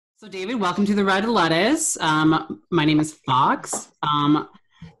So, David, welcome to the Red Lettuce. My name is Fox.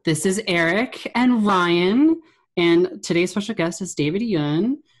 This is Eric and Ryan, and today's special guest is David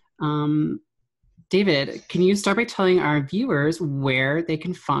Yun. David, can you start by telling our viewers where they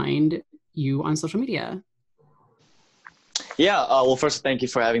can find you on social media? Yeah, well, first, thank you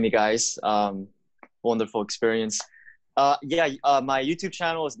for having me, guys. Wonderful experience. My YouTube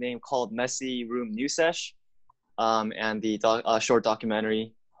channel is named called Messy Room New Sesh, and the short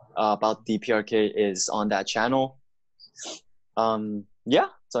documentary about DPRK is on that channel. It's on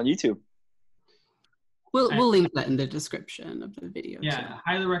YouTube. We'll link that in the description of the video. Yeah, too.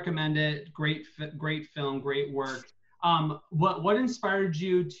 highly recommend it. Great film, great work. What inspired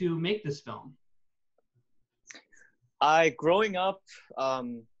you to make this film? Growing up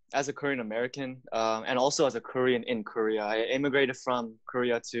as a Korean American and also as a Korean in Korea, I immigrated from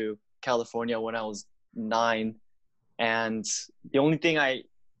Korea to California when I was 9, and the only thing I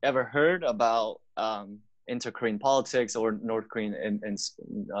ever heard about inter-Korean politics or North Korean in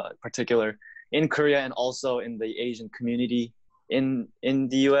particular in Korea and also in the Asian community in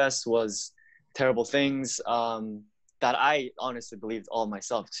the US was terrible things that I honestly believed all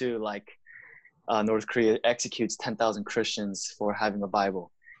myself too, like North Korea executes 10,000 Christians for having a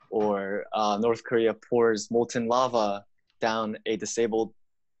Bible, or North Korea pours molten lava down a disabled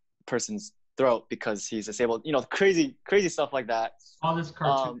person's throat because he's disabled. Crazy stuff like that. All this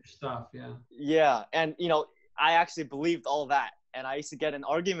cartoon stuff, yeah. Yeah, and I actually believed all that, and I used to get in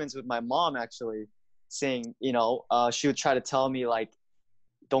arguments with my mom actually, saying, she would try to tell me like,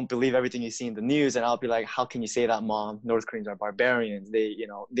 don't believe everything you see in the news, and I'll be like, how can you say that, Mom? North Koreans are barbarians.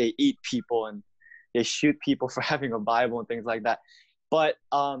 They eat people and they shoot people for having a Bible and things like that. But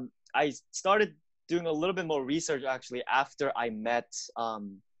I started doing a little bit more research actually after I met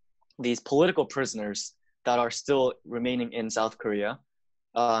these political prisoners that are still remaining in South Korea.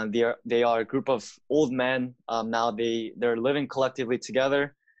 They are a group of old men. Now they're living collectively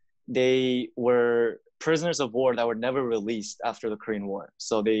together. They were prisoners of war that were never released after the Korean War.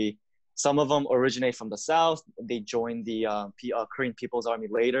 So some of them originate from the South. They joined the Korean People's Army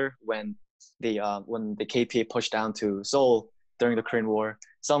later when the KPA pushed down to Seoul during the Korean War.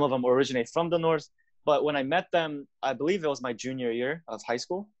 Some of them originate from the North. But when I met them, I believe it was my junior year of high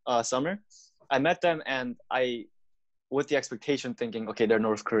school, summer. I met them and with the expectation thinking, okay, they're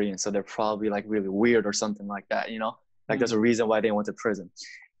North Korean, so they're probably like really weird or something like that, like there's a reason why they went to prison.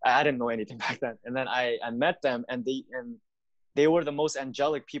 I didn't know anything back then. And then I met them, and they were the most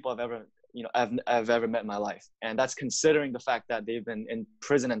angelic people I've ever met in my life. And that's considering the fact that they've been in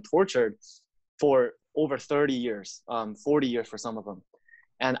prison and tortured for over 30 years, 40 years for some of them.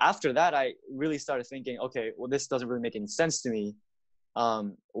 And after that, I really started thinking, okay, well, this doesn't really make any sense to me.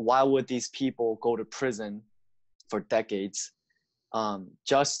 Why would these people go to prison for decades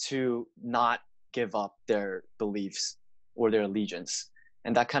just to not give up their beliefs or their allegiance?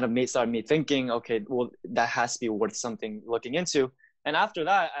 And that kind of started me thinking, okay, well, that has to be worth something looking into. And after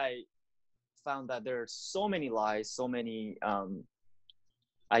that, I found that there are so many lies, so many,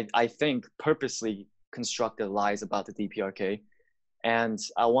 I think, purposely constructed lies about the DPRK. And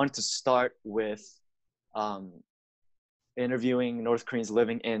I wanted to start with interviewing North Koreans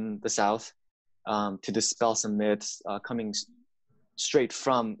living in the South to dispel some myths coming straight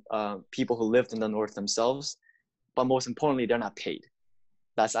from people who lived in the North themselves. But most importantly, they're not paid.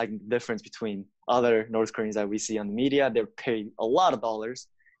 That's like the difference between other North Koreans that we see on the media. They're paid a lot of dollars,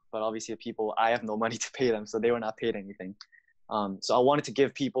 but obviously people, I have no money to pay them, so they were not paid anything. So I wanted to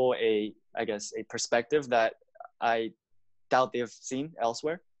give people a perspective that I doubt they've seen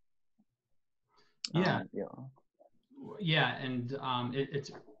elsewhere. Yeah. Yeah, and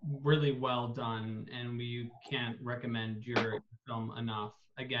it's really well done, and we can't recommend your film enough.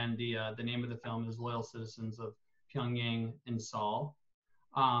 Again, the name of the film is Loyal Citizens of Pyongyang and Seoul.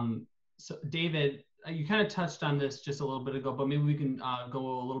 So David, you kind of touched on this just a little bit ago, but maybe we can go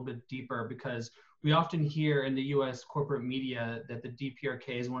a little bit deeper, because we often hear in the U.S. corporate media that the DPRK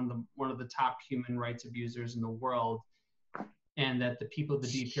is one of the top human rights abusers in the world, and that the people of the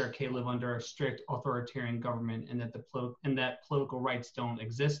DPRK live under a strict authoritarian government, and that political rights don't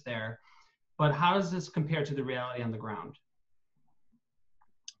exist there. But how does this compare to the reality on the ground?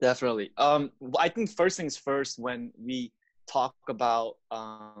 Definitely. I think first things first, when we talk about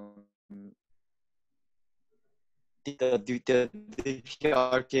the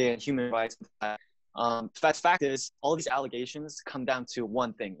DPRK and human rights, fact is, all these allegations come down to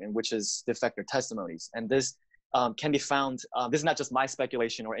one thing, and which is defector testimonies. And this can be found, this is not just my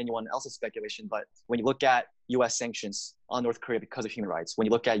speculation or anyone else's speculation, but when you look at US sanctions on North Korea because of human rights, when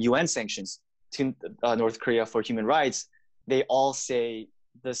you look at UN sanctions to North Korea for human rights, they all say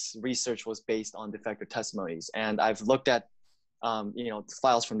this research was based on defector testimonies. And I've looked at,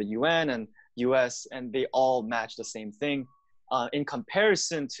 files from the UN and US, and they all match the same thing. In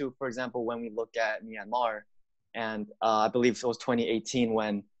comparison to, for example, when we look at Myanmar, and I believe it was 2018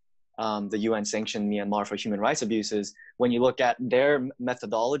 when the UN sanctioned Myanmar for human rights abuses. When you look at their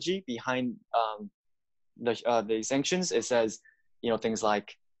methodology behind the sanctions, it says, things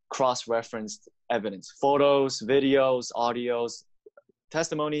like cross-referenced evidence, photos, videos, audios,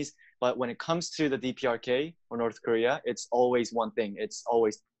 testimonies. But when it comes to the DPRK or North Korea, it's always one thing. It's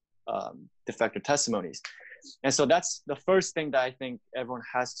always defector testimonies. And so that's the first thing that I think everyone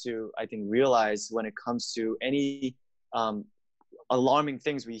has to, realize when it comes to any alarming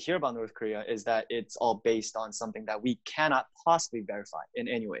things we hear about North Korea, is that it's all based on something that we cannot possibly verify in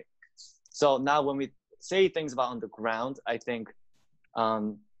any way. So now when we say things about on the ground, I think,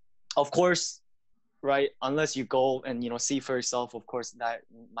 of course, right, unless you go and, see for yourself, of course, that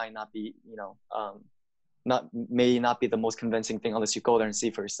might not be, may not be the most convincing thing unless you go there and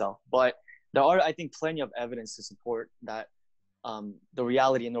see for yourself. But there are, I think, plenty of evidence to support that the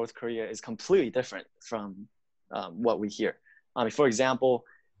reality in North Korea is completely different from what we hear. For example,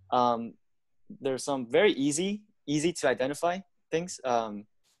 there's some very easy to identify things.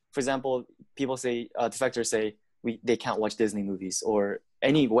 For example, people say, defectors say they can't watch Disney movies or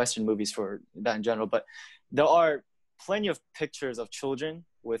any Western movies for that in general. But there are plenty of pictures of children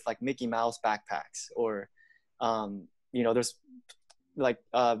with like Mickey Mouse backpacks, or there's like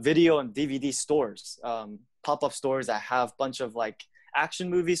video and DVD stores, pop-up stores that have a bunch of like action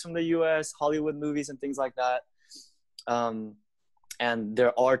movies from the US, Hollywood movies and things like that. And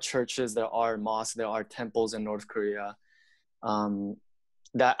there are churches, there are mosques, there are temples in North Korea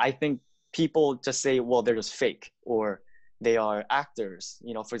that I think people just say, well, they're just fake, or they are actors.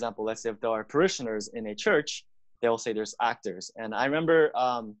 For example, let's say if there are parishioners in a church, they'll say there's actors. And I remember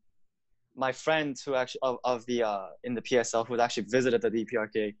my friend who actually in the PSL, who had actually visited the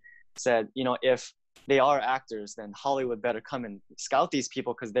DPRK, said, if they are actors, then Hollywood better come and scout these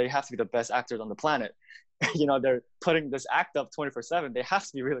people, because they have to be the best actors on the planet. They're putting this act up 24/7. They have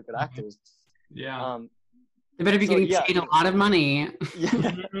to be really good actors. Yeah. They better be getting paid a lot of money.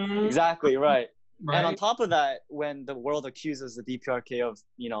 Yeah, exactly, right. Right. And on top of that, when the world accuses the DPRK of,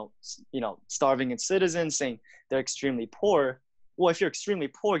 starving its citizens, saying they're extremely poor, well, if you're extremely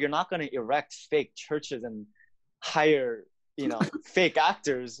poor, you're not going to erect fake churches and hire, fake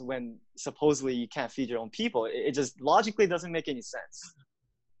actors when supposedly you can't feed your own people. It just logically doesn't make any sense.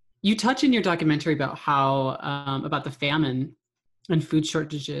 You touch in your documentary about how about the famine and food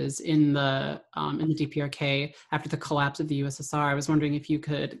shortages in the DPRK after the collapse of the USSR. I was wondering if you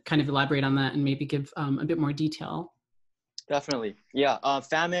could kind of elaborate on that and maybe give a bit more detail. Definitely, yeah.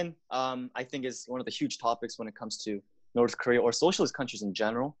 Famine, I think, is one of the huge topics when it comes to North Korea or socialist countries in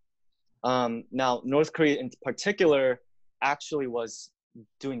general. Now, North Korea in particular actually was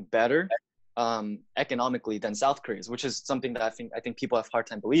doing better economically than South Korea, which is something that I think people have a hard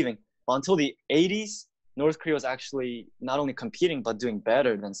time believing. But until the 80s, North Korea was actually not only competing, but doing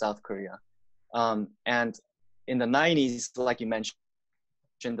better than South Korea. And in the 90s, like you mentioned,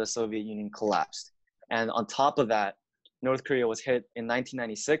 the Soviet Union collapsed. And on top of that, North Korea was hit in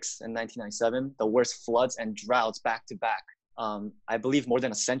 1996 and 1997, the worst floods and droughts back to back. I believe more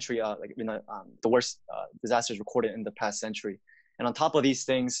than a century, the worst disasters recorded in the past century. And on top of these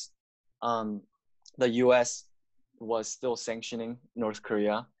things, the US was still sanctioning North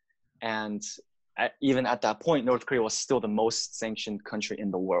Korea. And even at that point, North Korea was still the most sanctioned country in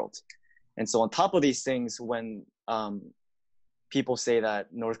the world. And so on top of these things, when people say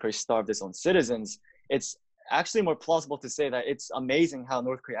that North Korea starved its own citizens, it's actually more plausible to say that it's amazing how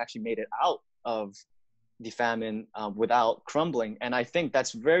North Korea actually made it out of the famine without crumbling. And I think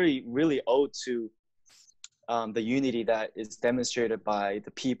that's really owed to the unity that is demonstrated by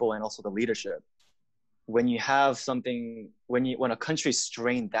the people and also the leadership. When you have something, when a country is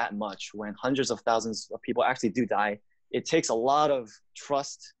strained that much, when hundreds of thousands of people actually do die, it takes a lot of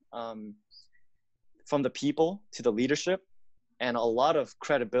trust from the people to the leadership, and a lot of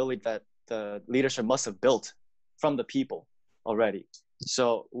credibility that the leadership must have built from the people already.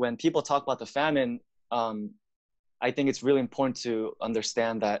 So when people talk about the famine, I think it's really important to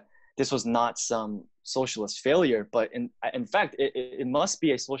understand that this was not some socialist failure, but in fact, it must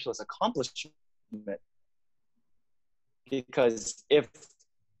be a socialist accomplishment. Because if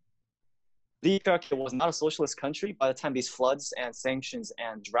the DPRK was not a socialist country, by the time these floods and sanctions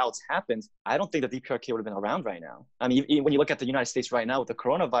and droughts happened, I don't think the DPRK would have been around right now. I mean, when you look at the United States right now with the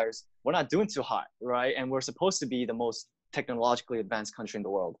coronavirus, we're not doing too hot, right? And we're supposed to be the most technologically advanced country in the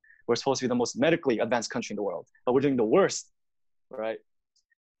world. We're supposed to be the most medically advanced country in the world, but we're doing the worst, right?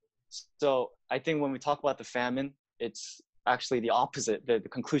 So I think when we talk about the famine, it's actually the opposite. The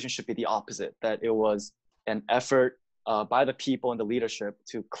conclusion should be the opposite, that it was an effort by the people and the leadership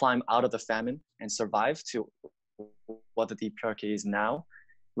to climb out of the famine and survive to what the DPRK is now,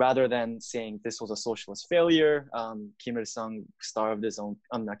 rather than saying this was a socialist failure. Kim Il-sung starved his own,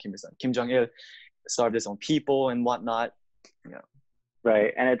 not Kim Il-sung, Kim Jong-il starved his own people and whatnot. Yeah.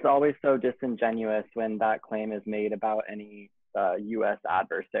 Right, and it's always so disingenuous when that claim is made about any U.S.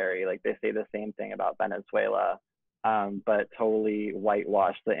 adversary. Like they say the same thing about Venezuela, but totally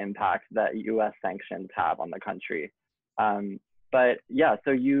whitewash the impact that U.S. sanctions have on the country. But yeah,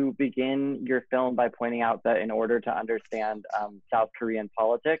 so you begin your film by pointing out that in order to understand South Korean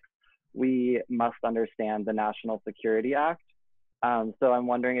politics, we must understand the National Security Act. So I'm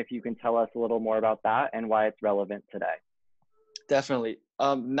wondering if you can tell us a little more about that and why it's relevant today. Definitely.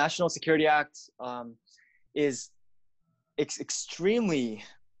 National Security Act is extremely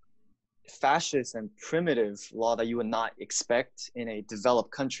fascist and primitive law that you would not expect in a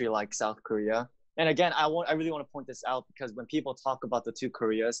developed country like South Korea. And again, I really want to point this out because when people talk about the two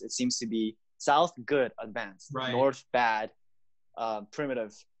Koreas, it seems to be South good, advanced, right. North bad,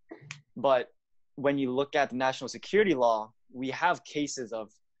 primitive. But when you look at the national security law, we have cases of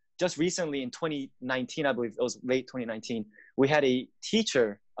just recently in 2019, I believe it was late 2019, we had a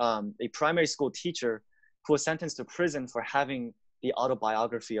teacher, a primary school teacher who was sentenced to prison for having the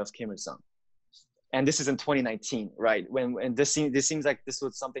autobiography of Kim Il-sung. And this is in 2019, right? When this seems like this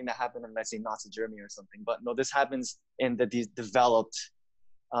was something that happened in, let's say, Nazi Germany or something. But no, this happens in the developed,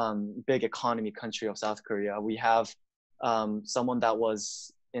 big economy country of South Korea. We have someone that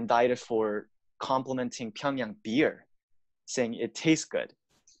was indicted for complimenting Pyongyang beer, saying it tastes good.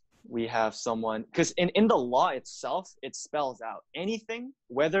 We have someone, because in the law itself, it spells out anything,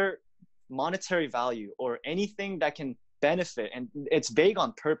 whether monetary value or anything that can benefit, and it's vague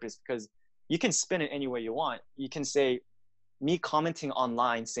on purpose because you can spin it any way you want. You can say, me commenting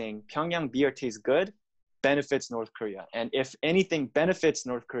online saying Pyongyang beer tastes good, benefits North Korea. And if anything benefits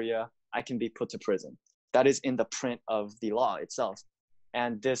North Korea, I can be put to prison. That is in the print of the law itself.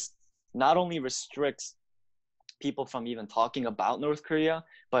 And this not only restricts people from even talking about North Korea,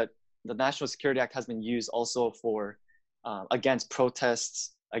 but the National Security Act has been used also for against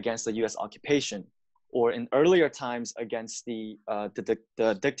protests against the US occupation, or in earlier times against the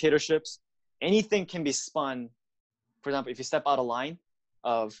dictatorships. Anything can be spun. For example, if you step out of line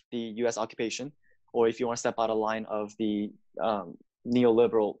of the US occupation, or if you want to step out of line of the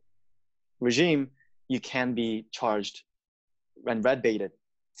neoliberal regime, you can be charged and red-baited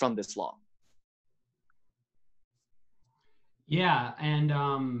from this law. Yeah,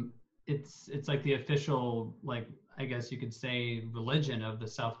 and it's like the official, like, I guess you could say, religion of the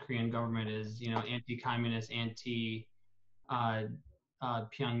South Korean government is, you know, anti-communist,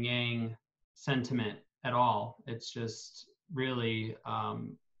 anti-Pyongyang sentiment at all. It's just really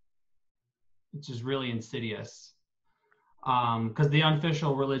insidious. Because the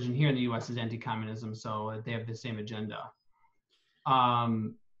unofficial religion here in the U.S. is anti-communism, so they have the same agenda.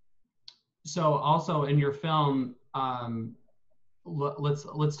 So also in your film,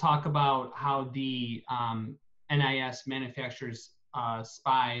 let's talk about how the NIS manufactures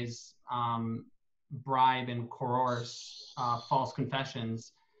spies, bribe and coerce false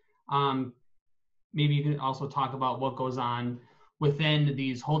confessions. Maybe you can also talk about what goes on within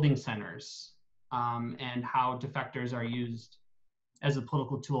these holding centers and how defectors are used as a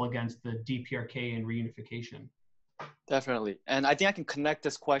political tool against the DPRK and reunification. Definitely. And I think I can connect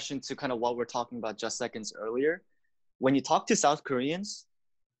this question to kind of what we're talking about just seconds earlier. When you talk to South Koreans,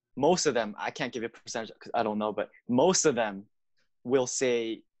 most of them, I can't give you a percentage because I don't know, but most of them will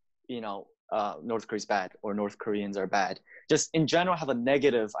say, you know, North Korea's bad or North Koreans are bad. Just in general, have a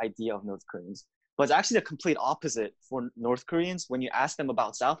negative idea of North Koreans. But it's actually the complete opposite for North Koreans. When you ask them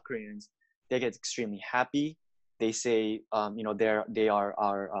about South Koreans, they get extremely happy. They say, you know, they are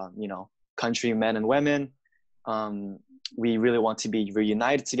our, you know, countrymen and women. We really want to be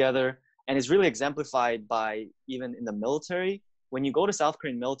reunited together. And it's really exemplified by even in the military. When you go to South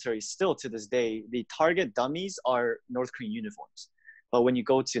Korean military, still to this day, the target dummies are North Korean uniforms. But when you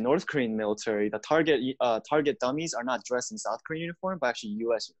go to North Korean military, the target dummies are not dressed in South Korean uniform, but actually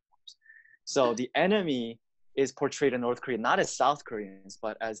US uniforms. So the enemy is portrayed in North Korea, not as South Koreans,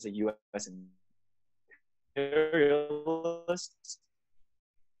 but as the US imperialists.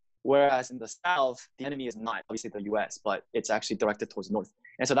 Whereas in the South, the enemy is not obviously the US, but it's actually directed towards the North.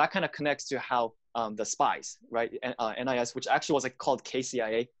 And so that kind of connects to how the spies, right, NIS, which actually was like called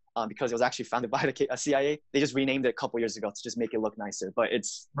KCIA because it was actually founded by the CIA. They just renamed it a couple years ago to just make it look nicer, but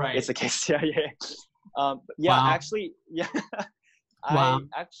it's the KCIA. Yeah, wow. Actually, yeah. Wow.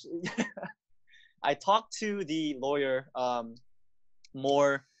 I actually I talked to the lawyer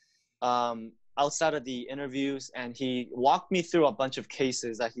more outside of the interviews, and he walked me through a bunch of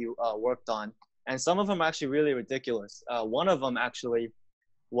cases that he worked on, and some of them are actually really ridiculous. One of them actually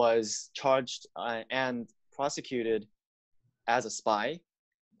was charged and prosecuted as a spy,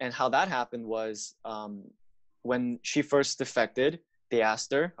 and how that happened was when she first defected, they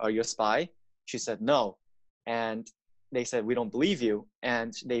asked her, "Are you a spy?" She said no, and they said, "We don't believe you,"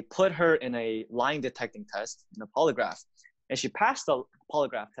 and they put her in a lying detecting test, in a polygraph, and she passed the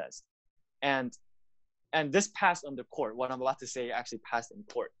polygraph test. And this passed under court. What I'm about to say actually passed in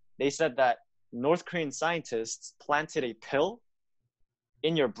court. They said that North Korean scientists planted a pill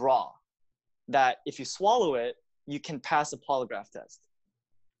in your bra that if you swallow it, you can pass a polygraph test.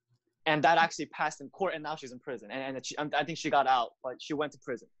 And that actually passed in court, and now she's in prison. And I think she got out, but she went to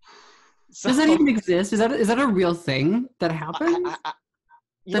prison. So, does that even exist? Is that a real thing that happened?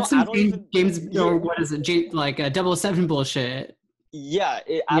 That's some James or what is it? Like a 007 bullshit. Yeah,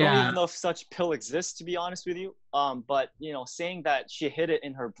 I don't even know if such pill exists, to be honest with you. But saying that she hid it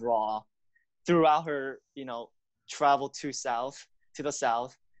in her bra throughout her, travel to the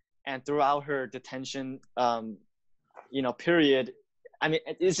south, and throughout her detention, period. I mean,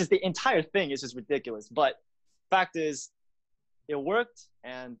 it's just the entire thing is just ridiculous. But fact is, it worked,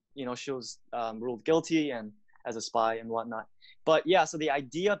 and she was ruled guilty and as a spy and whatnot. But yeah, so the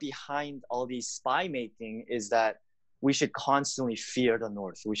idea behind all these spy making is that we should constantly fear the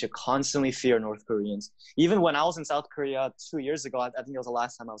North. We should constantly fear North Koreans. Even when I was in South Korea 2 years ago, I think it was the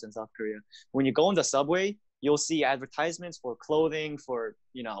last time I was in South Korea. When you go in the subway, you'll see advertisements for clothing, for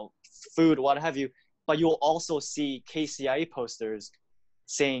food, what have you. But you'll also see KCIA posters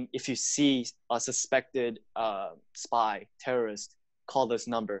saying, if you see a suspected spy, terrorist, call this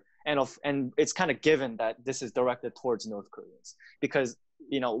number. And it's kind of given that this is directed towards North Koreans, because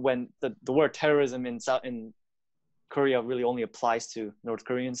when the word terrorism in Korea really only applies to North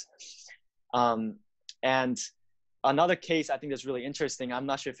Koreans. And another case I think that's really interesting, I'm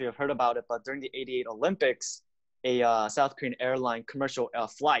not sure if you've heard about it, but during the '88 Olympics, a South Korean airline commercial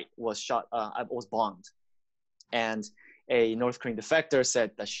flight was bombed, and a North Korean defector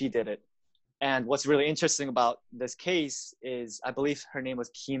said that she did it. And what's really interesting about this case is, I believe her name was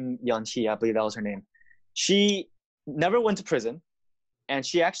Kim Yeon-hee, I believe that was her name. She never went to prison, and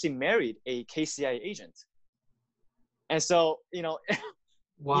she actually married a KCIA agent. And so,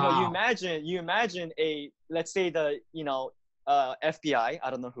 wow. you imagine let's say the, FBI, I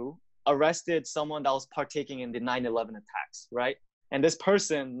don't know who, arrested someone that was partaking in the 9/11 attacks, right? And this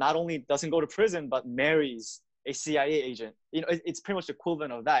person not only doesn't go to prison, but marries a CIA agent. It's pretty much the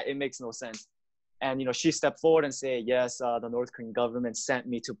equivalent of that. It makes no sense. And, she stepped forward and said, yes, the North Korean government sent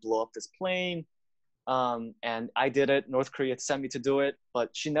me to blow up this plane. And I did it. North Korea sent me to do it, but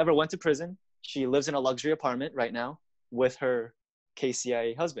she never went to prison. She lives in a luxury apartment right now with her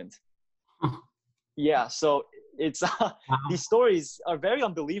KCIA husband. Yeah, so it's these stories are very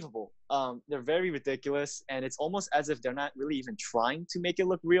unbelievable. They're very ridiculous, and it's almost as if they're not really even trying to make it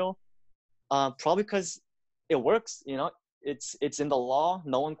look real. Probably because it works, it's in the law.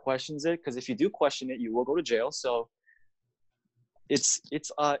 No one questions it, because if you do question it, you will go to jail. So it's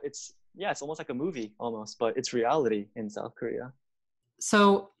almost like a movie almost, but it's reality in South Korea.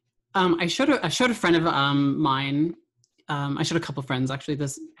 So I showed a friend of mine. I showed a couple friends actually.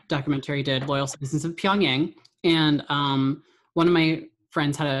 This documentary did Loyal Citizens of Pyongyang, and one of my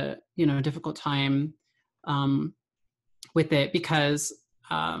friends had a difficult time with it, because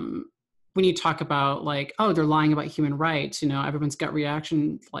when you talk about like, oh, they're lying about human rights, everyone's gut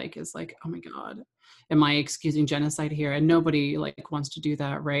reaction is like, oh my God, am I excusing genocide here? And nobody wants to do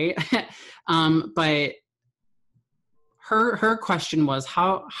that, right? But her question was,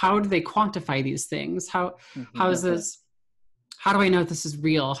 how do they quantify these things? How is this? How do I know this is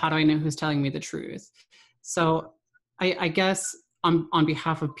real? How do I know who's telling me the truth? So I guess on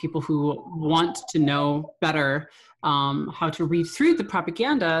behalf of people who want to know better how to read through the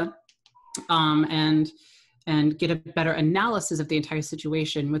propaganda and get a better analysis of the entire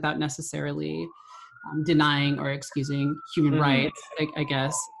situation without necessarily denying or excusing human rights, I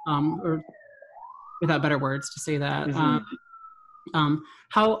guess, or without better words to say that.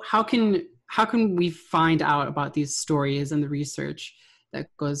 How can we find out about these stories and the research that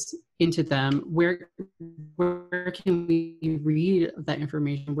goes into them? Where can we read that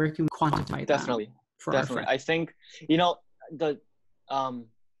information? Where can we quantify that? Definitely. I think,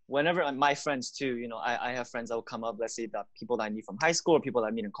 whenever my friends too, I have friends that will come up, let's say the people that I meet from high school or people that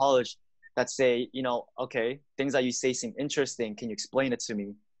I meet in college, that say, okay, things that you say seem interesting. Can you explain it to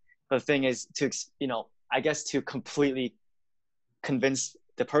me? But the thing is I guess to completely convince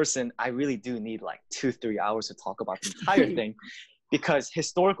the person, I really do need like 2-3 hours to talk about the entire thing, because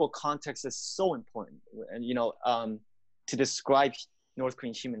historical context is so important. And, you know, to describe North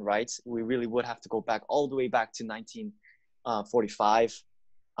Korean human rights, we really would have to go back all the way back to 1945,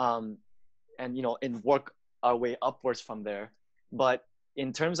 and, you know, and work our way upwards from there. But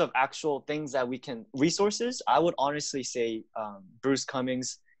in terms of actual things that we can, resources, I would honestly say Bruce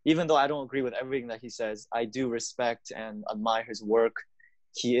Cummings, even though I don't agree with everything that he says, I do respect and admire his work.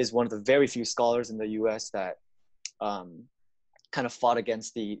 He is one of the very few scholars in the US that kind of fought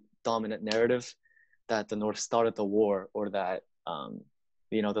against the dominant narrative that the North started the war, or that,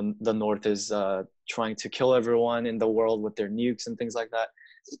 you know, the North is trying to kill everyone in the world with their nukes and things like that.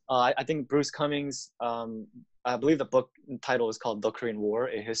 I think Bruce Cummings, I believe the book title is called The Korean War,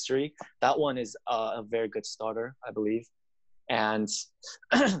 A History. That one is a very good starter, I believe. And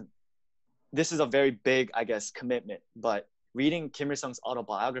this is a very big, I guess, commitment, but reading Kim Il-sung's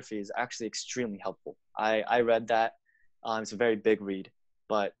autobiography is actually extremely helpful. I read that. It's a very big read,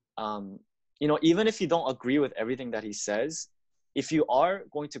 but you know, even if you don't agree with everything that he says, if you are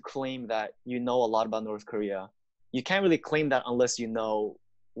going to claim that you know a lot about North Korea, you can't really claim that unless you know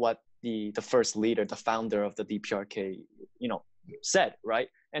what the first leader, the founder of the DPRK, you know, said, right?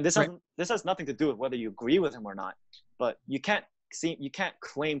 And this has nothing to do with whether you agree with him or not, but you can't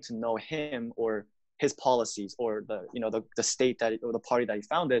claim to know him or his policies or the, you know, the state that, or the party that he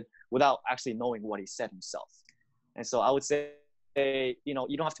founded without actually knowing what he said himself. And so I would say, you know,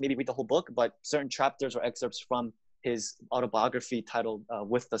 you don't have to maybe read the whole book, but certain chapters or excerpts from his autobiography titled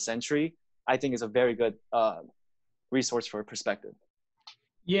With the Century, I think is a very good resource for perspective.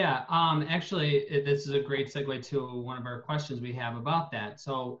 Yeah, actually, this is a great segue to one of our questions we have about that.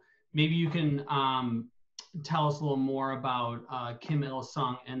 So maybe you can tell us a little more about Kim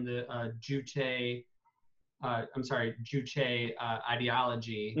Il-sung and the Juche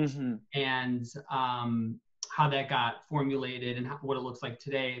ideology, Mm-hmm. and how that got formulated and what it looks like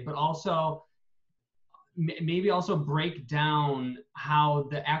today, but also maybe also break down how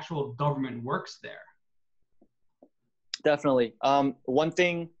the actual government works there. Definitely. One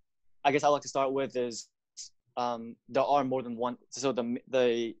thing I guess I'd like to start with is there are more than one. So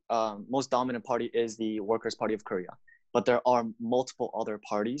the most dominant party is the Workers' Party of Korea, but there are multiple other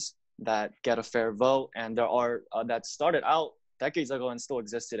parties that get a fair vote, and there are that started out decades ago and still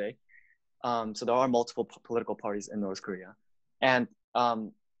exist today. So there are multiple political parties in North Korea, and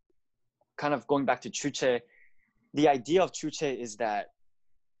kind of going back to Juche, the idea of Juche is that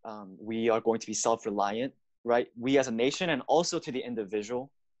we are going to be self-reliant, right? We as a nation, and also to the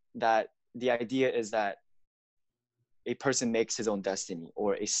individual, that the idea is that a person makes his own destiny,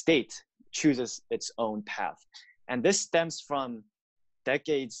 or a state chooses its own path. And this stems from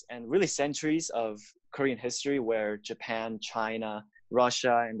decades and really centuries of Korean history, where Japan, China,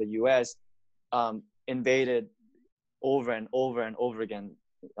 Russia, and the US invaded over and over and over again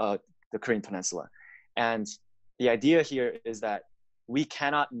the Korean Peninsula. And the idea here is that we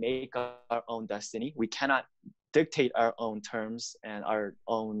cannot make our own destiny. We cannot dictate our own terms and our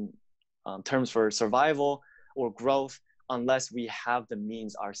own terms for survival or growth unless we have the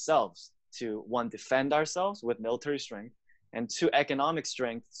means ourselves to, one, defend ourselves with military strength, and two, economic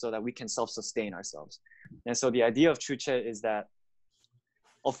strength so that we can self-sustain ourselves. And so the idea of Juche is that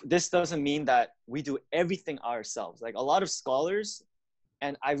this doesn't mean that we do everything ourselves. Like a lot of scholars,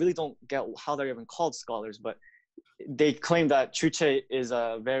 and I really don't get how they're even called scholars, but they claim that Juche is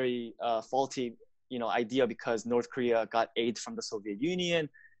a very faulty, you know, idea because North Korea got aid from the Soviet Union,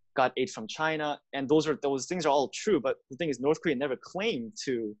 got aid from China, and those things are all true. But the thing is, North Korea never claimed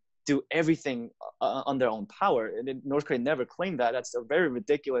to do everything on their own power. And North Korea never claimed that. That's a very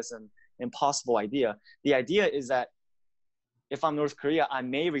ridiculous and impossible idea. The idea is that if I'm North Korea, I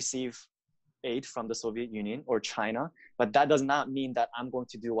may receive aid from the Soviet Union or China, but that does not mean that I'm going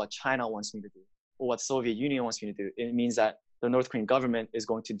to do what China wants me to do or what Soviet Union wants me to do. It means that the North Korean government is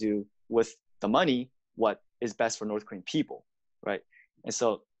going to do with the money what is best for North Korean people, right? And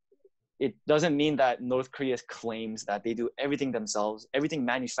so it doesn't mean that North Korea claims that they do everything themselves. Everything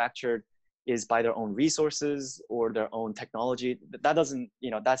manufactured is by their own resources or their own technology. That doesn't,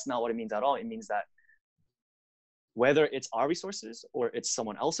 you know, that's not what it means at all. It means that whether it's our resources or it's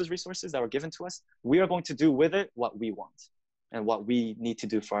someone else's resources that were given to us, we are going to do with it what we want and what we need to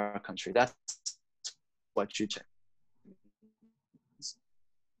do for our country. That's what Juche.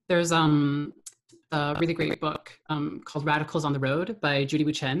 There's a really great book called Radicals on the Road by Judy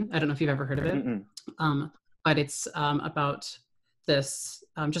Wu Chen. I don't know if you've ever heard of it, but it's about this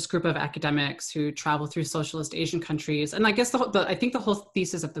just group of academics who travel through socialist Asian countries. And I guess I think the whole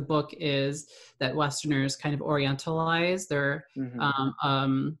thesis of the book is that Westerners kind of orientalize their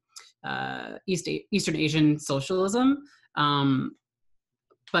Eastern Asian socialism.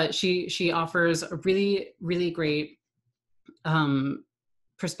 But she offers a really, really great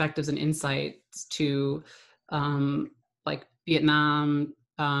perspectives and insights to like Vietnam,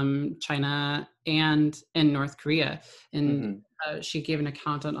 China, and North Korea. And she gave an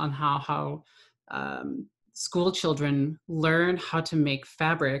account on how school children learn how to make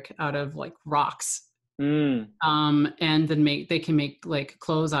fabric out of like rocks. And then they can make like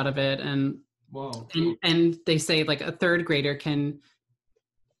clothes out of it. And whoa. And they say like a third grader can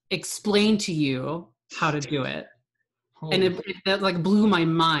explain to you how to do it. And that like blew my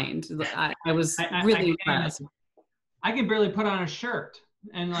mind. I was really impressed. I can barely put on a shirt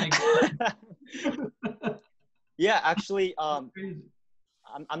and like. Yeah, actually, I'm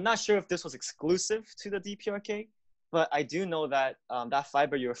not sure if this was exclusive to the DPRK, but I do know that that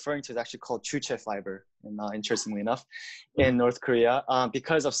fiber you're referring to is actually called chuche fiber, and interestingly enough, in North Korea,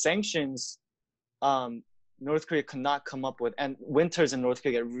 because of sanctions, North Korea could not come up with, and winters in North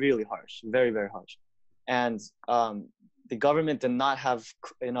Korea get really harsh, very, very harsh, and the government did not have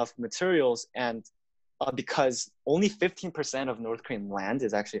enough materials, and because only 15% of North Korean land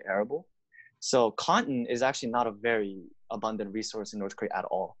is actually arable. So cotton is actually not a very abundant resource in North Korea at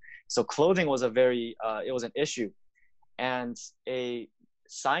all. So clothing was it was an issue. And a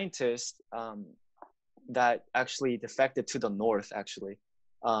scientist that actually defected to the north, actually,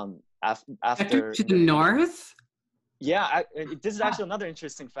 after to the north? Yeah, this is actually another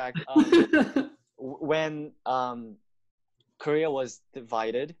interesting fact. When Korea was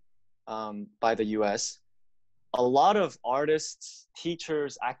divided by the US, a lot of artists,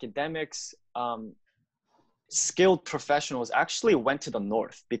 teachers, academics, skilled professionals actually went to the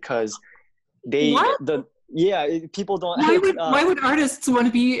north because people don't. Why would artists want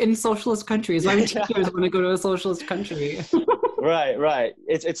to be in socialist countries? Why would teachers want to go to a socialist country? Right.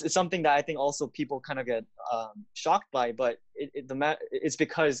 It's something that I think also people kind of get shocked by, but it's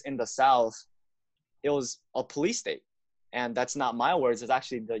because in the South, it was a police state, and that's not my words. It's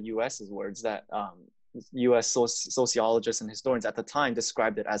actually the U.S.'s words that U.S. sociologists and historians at the time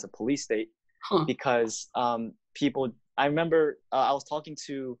described it as a police state because people. I remember I was talking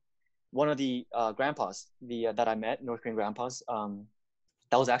to one of the grandpas that I met, North Korean grandpas,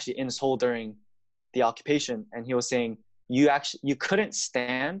 that was actually in Seoul during the occupation, and he was saying you couldn't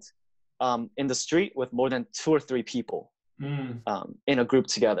stand in the street with more than 2 or 3 people in a group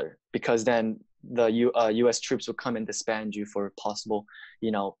together, because then the U.S. troops would come and disband you for possible,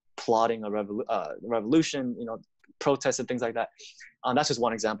 plotting a revolution, protests and things like that. That's just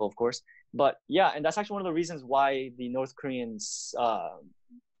one example, of course. But yeah, and that's actually one of the reasons why the North Koreans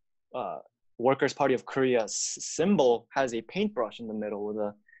Workers' Party of Korea's symbol has a paintbrush in the middle with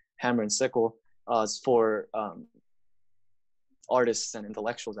a hammer and sickle for artists and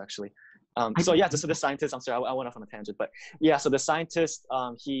intellectuals, actually. So the scientist, I'm sorry, I went off on a tangent, but yeah, so the scientist,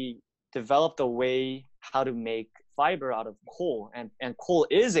 he developed a way how to make fiber out of coal, and coal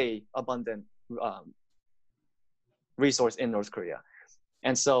is a abundant resource in North Korea.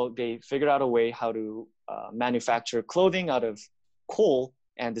 And so they figured out a way how to manufacture clothing out of coal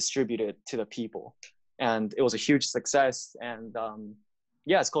and distribute it to the people. And it was a huge success. And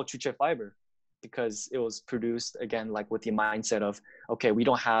it's called chuche fiber because it was produced, again, like with the mindset of, okay, we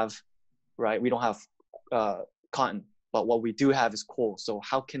don't have cotton, but what we do have is coal. So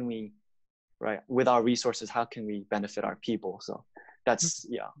how can we, with our resources, how can we benefit our people? So that's,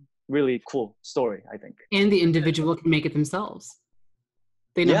 really cool story, I think. And the individual can make it themselves.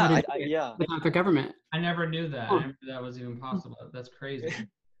 They know how to do it without their government. I never knew that. I never knew that was even possible. That's crazy. It's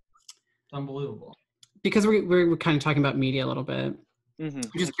unbelievable. Because we're kind of talking about media a little bit. I'm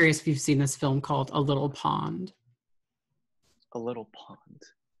just curious if you've seen this film called A Little Pond. A Little Pond?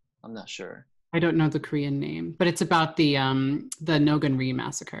 I'm not sure. I don't know the Korean name, but it's about the Nogan-ri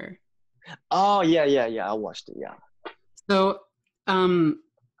massacre. Oh, yeah. I watched it, yeah. So,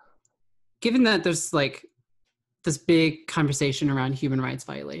 given that there's like this big conversation around human rights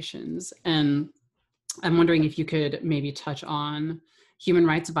violations, and I'm wondering if you could maybe touch on human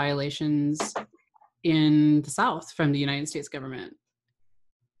rights violations in the South from the United States government.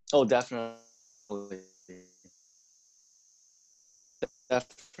 Oh, definitely.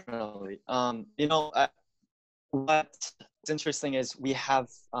 Definitely. What's interesting is we have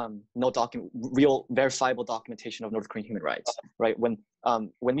no real verifiable documentation of North Korean human rights, right? When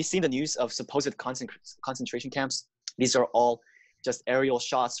we see the news of supposed concentration camps, these are all just aerial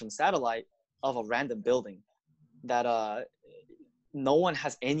shots from satellite of a random building that no one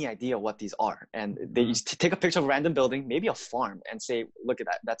has any idea what these are. And they just take a picture of a random building, maybe a farm, and say, look at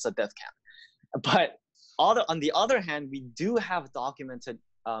that, that's a death camp. But on the other hand, we do have documented,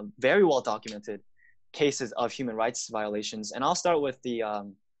 very well documented cases of human rights violations. And I'll start with the,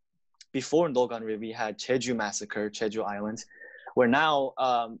 before Noganri, we had Jeju massacre, Jeju Island, where now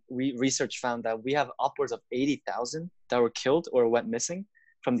research found that we have upwards of 80,000 that were killed or went missing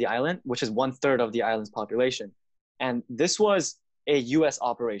from the island, which is 1/3 of the island's population. And this was a US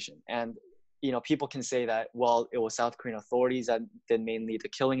operation. And, you know, people can say that, well, it was South Korean authorities that did mainly the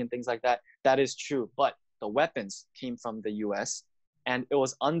killing and things like that. That is true. But the weapons came from the US, and it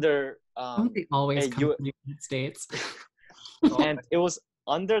was under they always come from the United States. and it was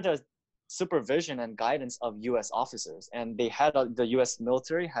under the supervision and guidance of US officers. And they had the US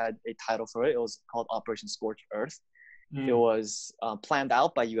military had a title for it. It was called Operation Scorched Earth. It was planned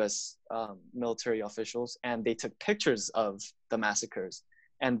out by US military officials, and they took pictures of the massacres.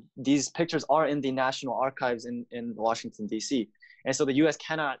 And these pictures are in the National Archives in Washington, D.C. And so the US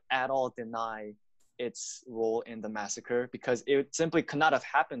cannot at all deny its role in the massacre, because it simply could not have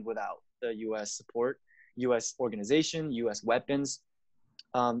happened without the US support, US organization, US weapons.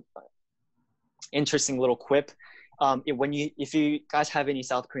 Interesting little quip. If you guys have any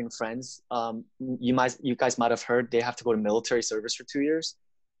South Korean friends, you guys might have heard they have to go to military service for 2 years.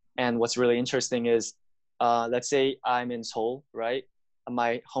 And what's really interesting is, let's say I'm in Seoul, right?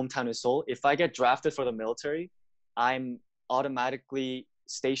 My hometown is Seoul. If I get drafted for the military, I'm automatically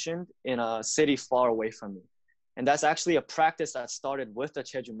stationed in a city far away from me. And that's actually a practice that started with the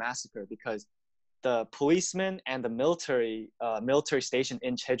Jeju massacre, because the policemen and the military station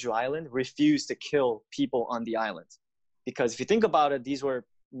in Jeju Island refused to kill people on the island. Because if you think about it, these were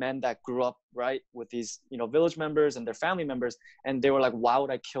men that grew up, right, with these, you know, village members and their family members. And they were like, why would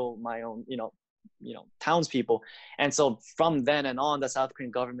I kill my own, you know, townspeople? And so from then and on, the South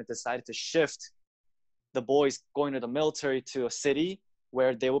Korean government decided to shift the boys going to the military to a city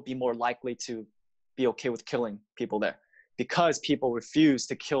where they would be more likely to be okay with killing people there, because people refused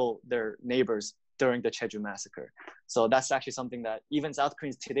to kill their neighbors during the Jeju massacre. So that's actually something that even South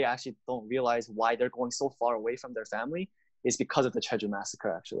Koreans today actually don't realize, why they're going so far away from their family is because of the Jeju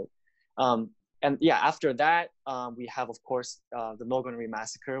massacre, actually. And yeah, after that, we have, of course, the Noganri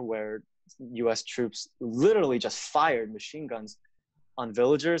massacre, where US troops literally just fired machine guns on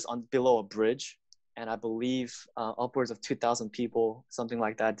villagers below a bridge. And I believe upwards of 2,000 people, something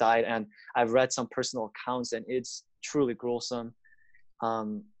like that, died. And I've read some personal accounts, and it's truly gruesome.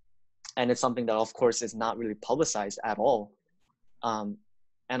 And it's something that, of course, is not really publicized at all. And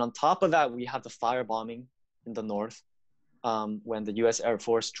on top of that, we have the firebombing in the north, when the US Air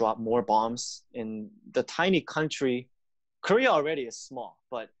Force dropped more bombs in the tiny country. Korea already is small,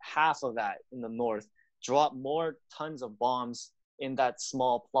 but half of that in the north dropped more tons of bombs in that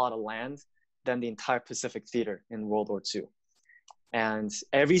small plot of land than the entire Pacific theater in World War II. And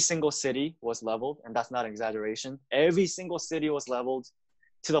every single city was leveled, and that's not an exaggeration. Every single city was leveled,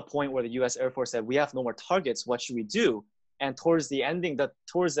 to the point where the US Air Force said, we have no more targets, what should we do? And towards the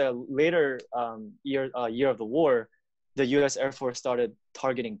later year of the war, the US Air Force started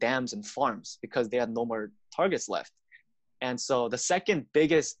targeting dams and farms, because they had no more targets left. And so the second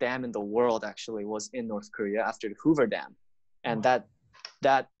biggest dam in the world actually was in North Korea, after the Hoover Dam. And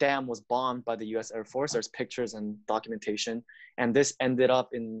that dam was bombed by the US Air Force. There's pictures and documentation. And this ended up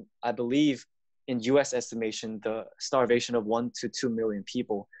in, I believe, in US estimation, the starvation of 1 to 2 million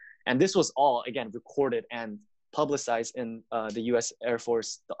people. And this was all, again, recorded and publicized in the US Air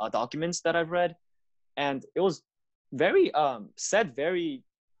Force documents that I've read. And it was very, said very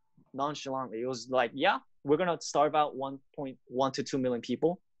nonchalantly. It was like, yeah, we're going to starve out 1.1 to 2 million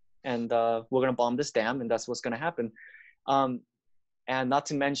people, and we're going to bomb this dam, and that's what's going to happen. And not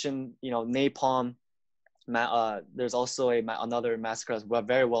to mention, you know, napalm. There's also another massacre that's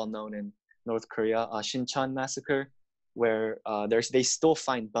very well known in North Korea, Shincheon massacre, where they still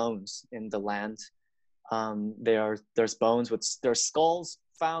find bones in the land. There's bones there's skulls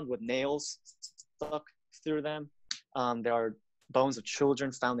found with nails stuck through them. There are bones of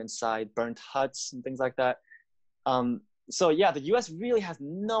children found inside burnt huts and things like that. So yeah, the US really has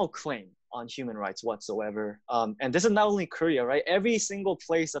no claim on human rights whatsoever. And this is not only Korea, right? Every single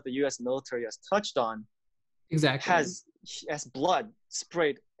place that the US military has touched on exactly has blood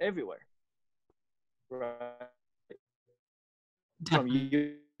sprayed everywhere. Right.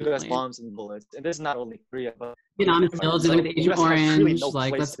 Definitely. From US bombs and bullets. And this is not only Korea, but Vietnam is filled with Agent Orange. Really no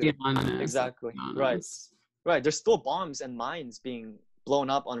like, let's be honest. Exactly. Right. There's still bombs and mines being blown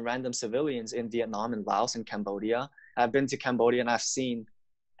up on random civilians in Vietnam and Laos and Cambodia. I've been to Cambodia, and I've seen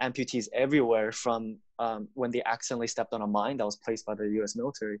amputees everywhere from when they accidentally stepped on a mine that was placed by the U.S.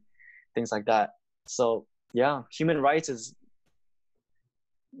 military, things like that. So yeah, human rights is,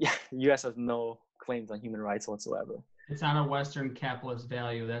 yeah, U.S. has no claims on human rights whatsoever. It's not a Western capitalist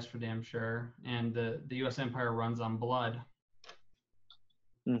value, that's for damn sure. And the U.S. empire runs on blood.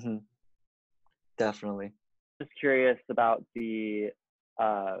 Mm-hmm. Definitely. Just curious about the,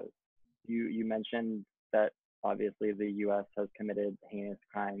 you mentioned that obviously the U.S. has committed heinous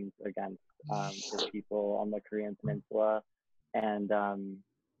crimes against the people on the Korean Peninsula, and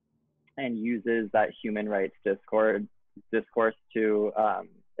uses that human rights discourse to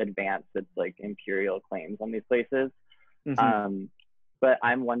advance its like imperial claims on these places. Mm-hmm. But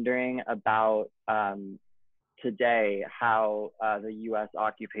I'm wondering about today how the U.S.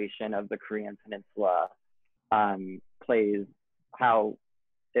 occupation of the Korean Peninsula plays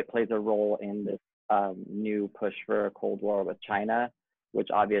a role in this new push for a Cold War with China, which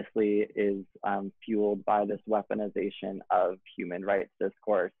obviously is fueled by this weaponization of human rights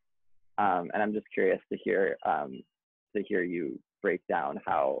discourse. And I'm just curious to hear you break down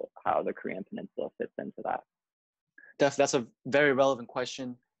how the Korean Peninsula fits into that. That's a very relevant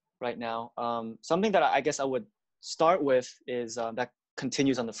question right now. Something that I guess I would start with is that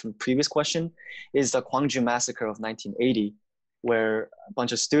continues on from the previous question, is the Gwangju massacre of 1980, where a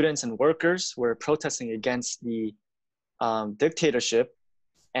bunch of students and workers were protesting against the dictatorship,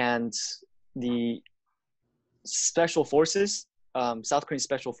 and the special forces, South Korean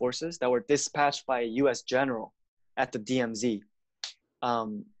special forces that were dispatched by a U.S. general at the DMZ,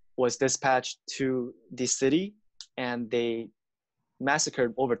 was dispatched to the city, and they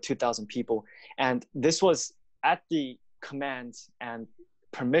massacred over 2,000 people. And this was at the command and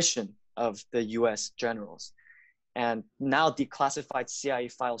permission of the U.S. generals. And now declassified CIA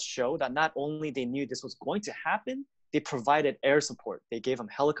files show that not only they knew this was going to happen, they provided air support. They gave them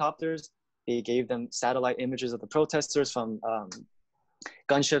helicopters. They gave them satellite images of the protesters from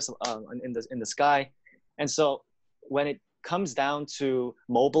gunships in the sky. And so when it comes down to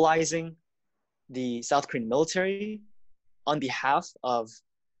mobilizing the South Korean military on behalf of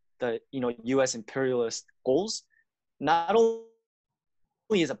the U.S. imperialist goals, not only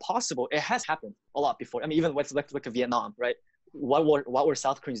is it possible, it has happened a lot before. I mean, even let's look at Vietnam, right? What were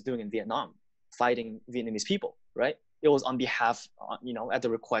South Koreans doing in Vietnam? Fighting Vietnamese people, right? It was on behalf, at the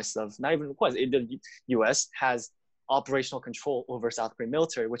request of, not even request, the U.S. has operational control over South Korean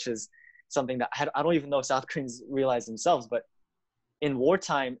military, which is something that I don't even know if South Koreans realize themselves, but in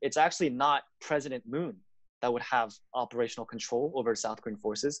wartime, it's actually not President Moon that would have operational control over South Korean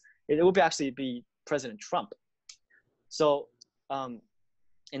forces. It would actually be President Trump. So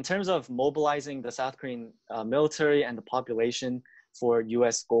in terms of mobilizing the South Korean military and the population for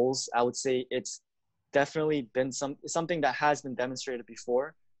U.S. goals, I would say it's definitely been something that has been demonstrated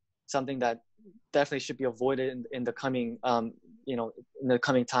before, something that definitely should be avoided in the coming, in the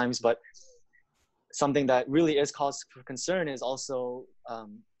coming times. But something that really is cause for concern is also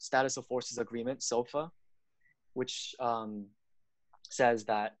Status of Forces Agreement, SOFA, which says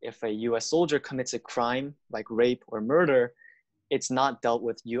that if a U.S. soldier commits a crime like rape or murder, it's not dealt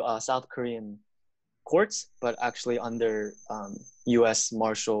with South Korean courts, but actually under U.S.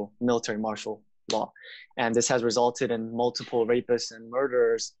 military martial law. And this has resulted in multiple rapists and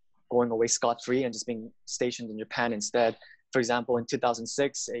murderers going away scot-free and just being stationed in Japan instead. For example, in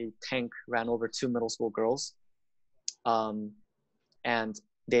 2006, a tank ran over 2 middle school girls. And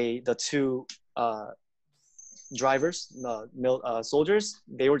the two drivers, soldiers,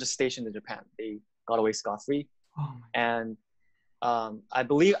 they were just stationed in Japan. They got away scot-free. Oh and I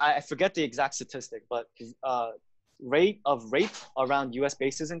believe, I forget the exact statistic, but rate of rape around US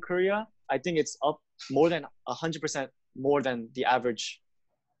bases in Korea, I think it's up more than 100% more than the average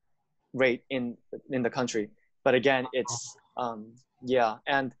rate in the country. But again, it's,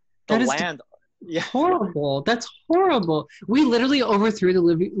 and the land. Yeah. Horrible. That's horrible. We literally overthrew the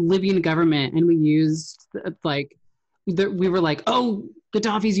Libyan government, and we used we were like, oh,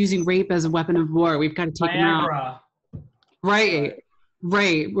 Gaddafi's using rape as a weapon of war. We've got to take him out. Right.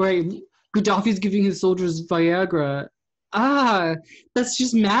 Gaddafi's giving his soldiers Viagra. That's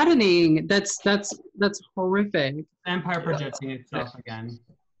just maddening. That's horrific. Empire projecting itself again.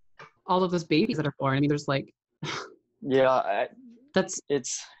 All of those babies that are born. I mean, there's like. Yeah. It's.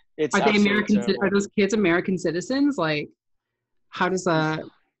 Are they American? Are those kids American citizens? Like, how does that?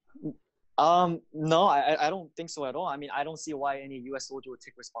 No, I don't think so at all. I mean, I don't see why any U.S. soldier would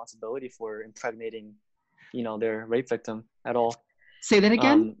take responsibility for impregnating, their rape victim at all. Say that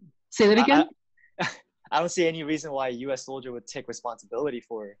again. I don't see any reason why a U.S. soldier would take responsibility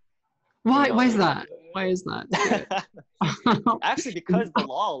for Why? You know, Why is that? Why is that? actually, because the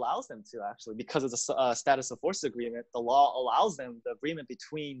law allows them to. Actually, because of the status of forces agreement, the law allows them. The agreement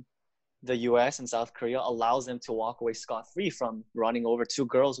between the U.S. and South Korea allows them to walk away scot-free from running over 2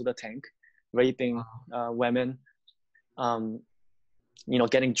 girls with a tank, raping women, you know,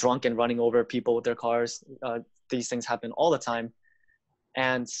 getting drunk and running over people with their cars. These things happen all the time.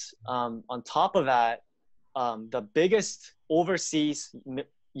 And on top of that, the biggest overseas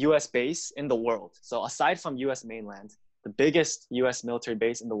U.S. base in the world, so aside from U.S. mainland, the biggest U.S. military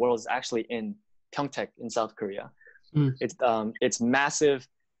base in the world is actually in Pyeongtaek in South Korea. It's massive,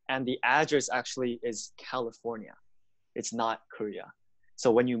 and the address actually is California. It's not Korea.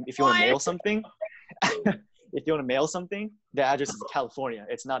 So if you want to mail something, the address is California.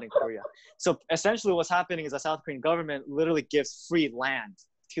 It's not in Korea. So essentially what's happening is the South Korean government literally gives free land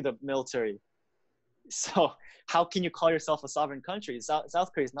to the military. So how can you call yourself a sovereign country?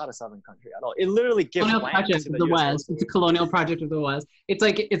 South Korea is not a sovereign country at all. It literally gives land project to of the West. It's a colonial project of the West. It's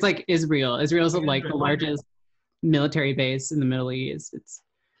like Israel. Israel's like the largest military base in the Middle East.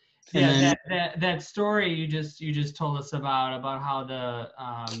 That story you just told us about how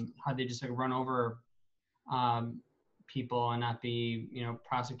how they just like run over people and not be, you know,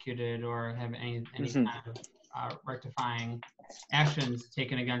 prosecuted or have any kind of rectifying actions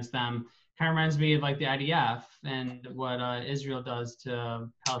taken against them, kind of reminds me of like the IDF and what Israel does to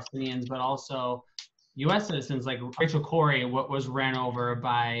Palestinians, but also U.S. citizens. Like Rachel Corrie, what was ran over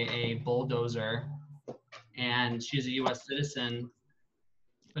by a bulldozer, and she's a U.S. citizen,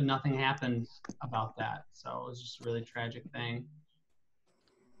 but nothing happened about that. So it was just a really tragic thing.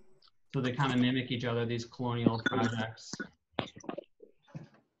 So they kind of mimic each other, these colonial projects.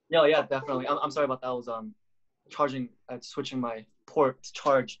 Yeah, definitely. I'm sorry about that. I was switching my port to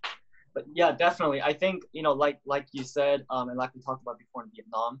charge. But yeah, definitely. I think, you know, like you said, and like we talked about before in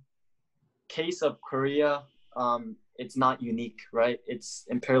Vietnam, case of Korea, it's not unique, right? It's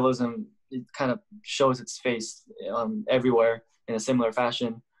imperialism. It kind of shows its face everywhere in a similar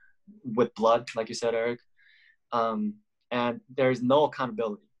fashion with blood, like you said, Eric. And there's no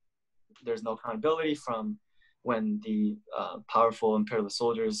accountability. There's no accountability from when the powerful imperialist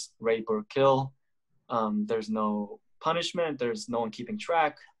soldiers rape or kill. There's no punishment. There's no one keeping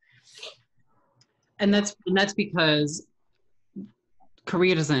track. And that's because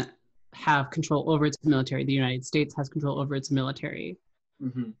Korea doesn't have control over its military. The United States has control over its military.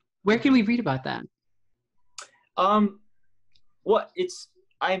 Where can we read about that?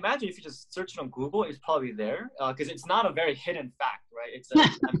 I imagine if you just search it on Google, it's probably there, because it's not a very hidden fact, right?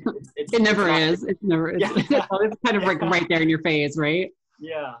 It never is. It's kind of like right there in your face, right?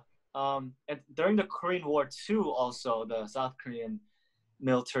 Yeah. And during the Korean War too, also the South Korean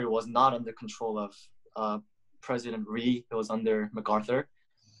military was not under control of President Ri. It was under MacArthur,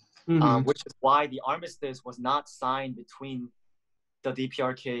 which is why the armistice was not signed between the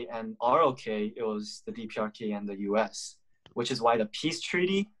DPRK and ROK. It was the DPRK and the U.S., which is why the peace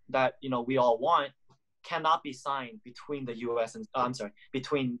treaty that, you know, we all want cannot be signed between the U.S. and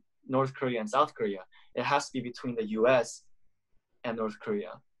between North Korea and South Korea. It has to be between the U.S. and North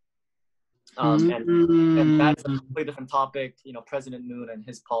Korea. And that's a completely different topic. You know, President Moon and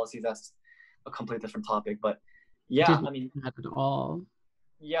his policies, that's a completely different topic. But yeah, I mean, not at all.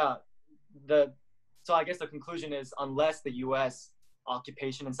 Yeah, so I guess the conclusion is, unless the U.S.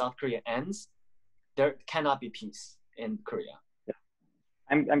 occupation in South Korea ends, there cannot be peace in Korea.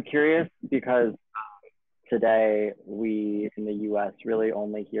 I'm curious because today we in the U.S. really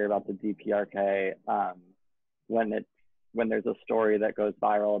only hear about the DPRK when there's a story that goes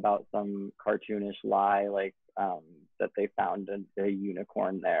viral about some cartoonish lie, like that they found a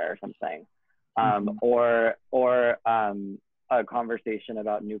unicorn there or something, or a conversation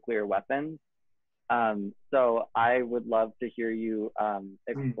about nuclear weapons. So I would love to hear you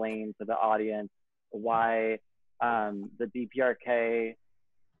explain to the audience why the DPRK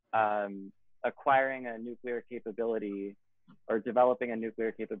acquiring a nuclear capability or developing a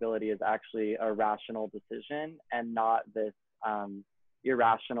nuclear capability is actually a rational decision and not this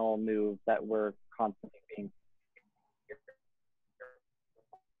irrational move that we're constantly being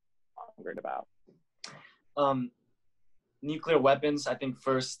wondered about. Nuclear weapons, I think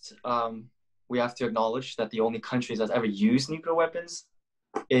first we have to acknowledge that the only countries that's ever used nuclear weapons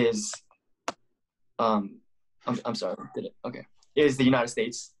is I'm sorry, is the United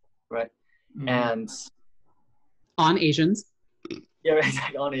States, right? And on Asians. Yeah,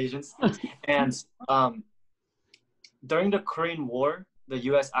 exactly, on Asians. And during the Korean War, the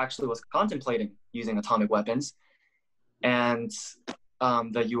U.S. actually was contemplating using atomic weapons, and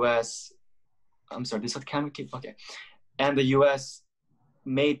the U.S. I'm sorry, this camera keep okay, and the U.S.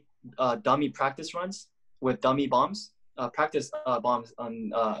 made dummy practice runs with dummy bombs, practice bombs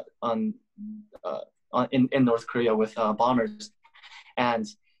in North Korea with bombers, and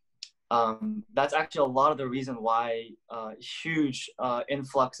that's actually a lot of the reason why huge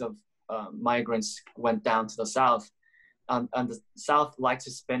influx of migrants went down to the south. And the South likes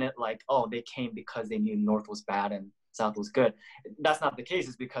to spin it like, oh, they came because they knew North was bad and South was good. That's not the case.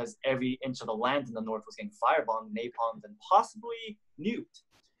 It's because every inch of the land in the North was getting firebombed, napalmed, and possibly nuked.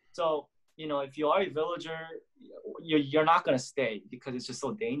 So, you know, if you are a villager, you're not going to stay because it's just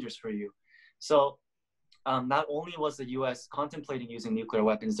so dangerous for you. So not only was the U.S. contemplating using nuclear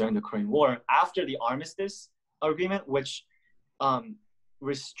weapons during the Korean War, after the Armistice Agreement, which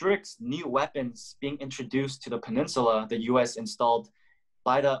restricts new weapons being introduced to the peninsula, the U.S. installed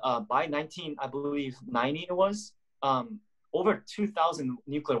by 1990 it was, over 2,000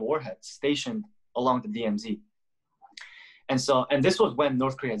 nuclear warheads stationed along the DMZ. And this was when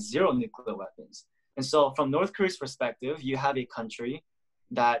North Korea had 0 nuclear weapons. And so from North Korea's perspective, you have a country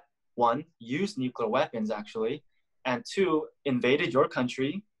that, 1, used nuclear weapons actually, and 2, invaded your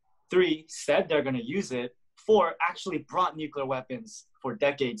country, 3, said they're going to use it, 4, actually brought nuclear weapons for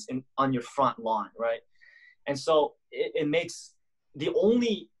decades on your front lawn, right? And so it makes, the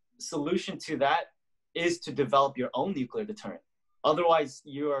only solution to that is to develop your own nuclear deterrent. Otherwise,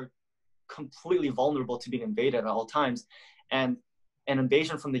 you're completely vulnerable to being invaded at all times. And an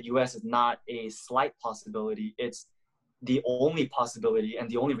invasion from the US is not a slight possibility. It's the only possibility and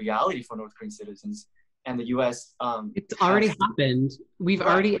the only reality for North Korean citizens. And the US it's already happened. We've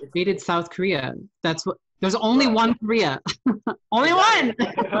already invaded South Korea. That's what, there's only one Korea. Only one.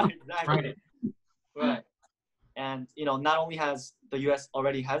 Exactly. Right. And you know, not only has the US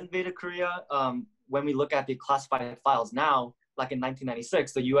already has invaded Korea, when we look at the classified files now, like in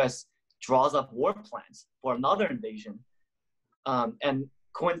 1996, the US draws up war plans for another invasion. And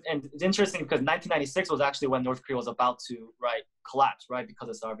it's interesting because 1996 was actually when North Korea was about to collapse, right, because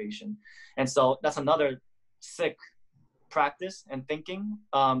of starvation. And so that's another sick practice and thinking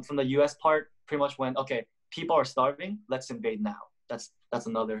from the US part, pretty much when, okay, people are starving, let's invade now. That's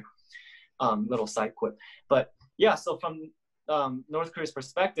another little side quip. But yeah, so from North Korea's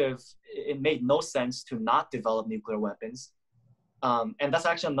perspective, it made no sense to not develop nuclear weapons. And that's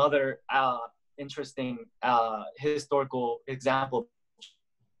actually another interesting historical example,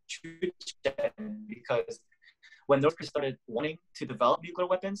 because when North Korea started wanting to develop nuclear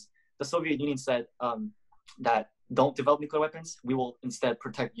weapons, the Soviet Union said that don't develop nuclear weapons. We will instead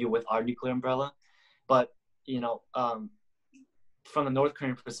protect you with our nuclear umbrella. But you know, from the North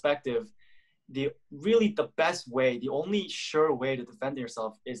Korean perspective, the best way, the only sure way to defend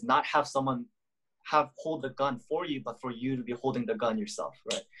yourself is not have someone hold the gun for you, but for you to be holding the gun yourself,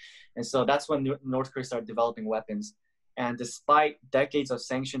 right? And so that's when North Korea started developing weapons. And despite decades of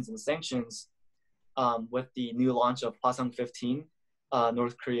sanctions, with the new launch of Hwasong-15,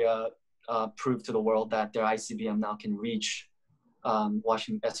 North Korea proved to the world that their ICBM now can reach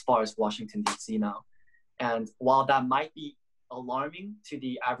as far as Washington, D.C. now. And while that might be alarming to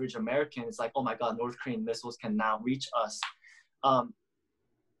the average American, it's like, oh my God, North Korean missiles can now reach us.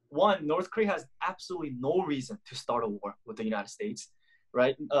 One, North Korea has absolutely no reason to start a war with the United States,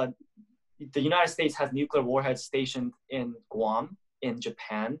 right? The United States has nuclear warheads stationed in Guam, in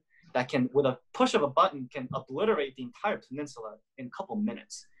Japan, that can, with a push of a button, can obliterate the entire peninsula in a couple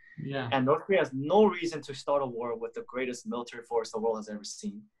minutes. Yeah. And North Korea has no reason to start a war with the greatest military force the world has ever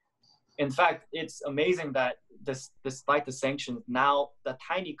seen. In fact, it's amazing that despite the sanctions, now the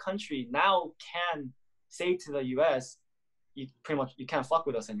tiny country now can say to the U.S., you can't fuck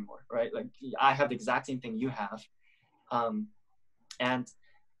with us anymore, right? Like, I have the exact same thing you have. And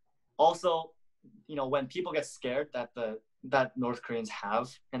also, you know, when people get scared that North Koreans have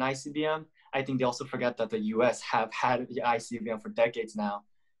an ICBM, I think they also forget that the U.S. have had the ICBM for decades now.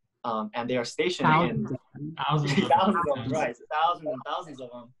 And they are stationed in thousands of them, right? Thousands and thousands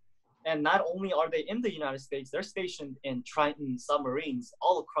of them. And not only are they in the United States, they're stationed in Triton submarines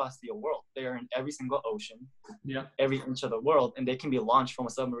all across the world. They're in every single ocean, every inch of the world, and they can be launched from a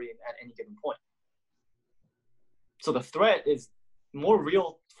submarine at any given point. So the threat is more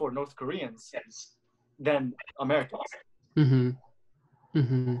real for North Koreans than Americans. Mm-hmm.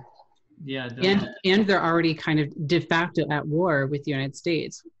 Mm-hmm. Yeah, definitely. And they're already kind of de facto at war with the United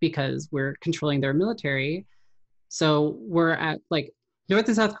States because we're controlling their military. So we're at, like, North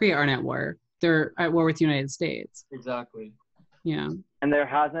and South Korea aren't at war. They're at war with the United States. Exactly. Yeah. And there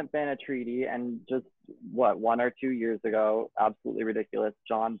hasn't been a treaty. And just 1 or 2 years ago, absolutely ridiculous,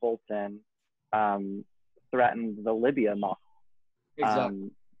 John Bolton threatened the Libya mob. Exactly.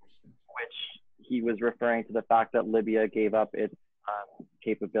 Which he was referring to the fact that Libya gave up its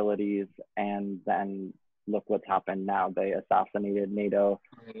capabilities, and then look what's happened now. They assassinated NATO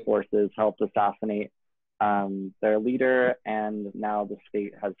forces, helped assassinate their leader, and now the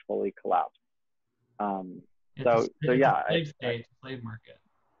state has fully collapsed. So yeah, slave market.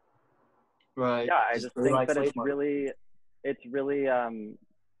 Right. Yeah, I just think that it's really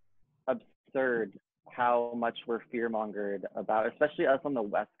absurd how much we're fear-mongered about, especially us on the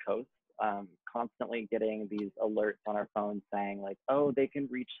West Coast, constantly getting these alerts on our phones saying like, oh, they can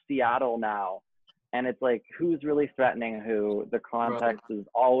reach Seattle now. And it's like, who's really threatening who? The context is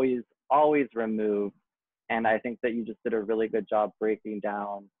always removed. And I think that you just did a really good job breaking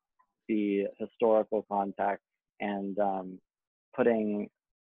down the historical context and putting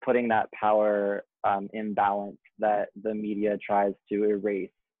that power imbalance that the media tries to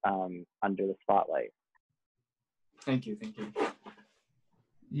erase under the spotlight. Thank you.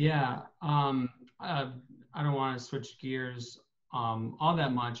 Yeah, I don't want to switch gears all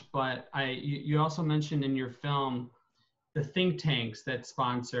that much, but you also mentioned in your film the think tanks that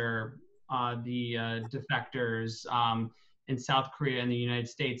sponsor the defectors in South Korea and the United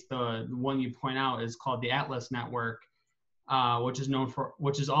States. The one you point out is called the Atlas Network, which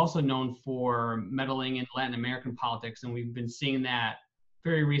is also known for meddling in Latin American politics, and we've been seeing that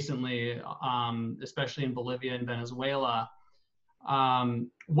very recently, especially in Bolivia and Venezuela.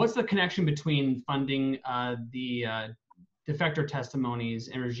 What's the connection between funding the defector testimonies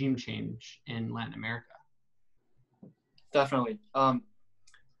and regime change in Latin America? Definitely.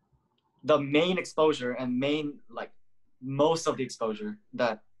 The main exposure and most of the exposure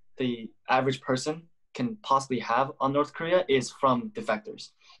that the average person can possibly have on North Korea is from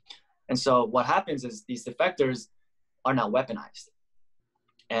defectors. And so what happens is these defectors are now weaponized.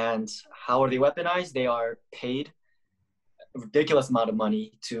 And how are they weaponized? They are paid a ridiculous amount of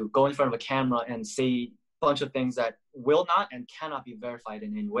money to go in front of a camera and say a bunch of things that will not and cannot be verified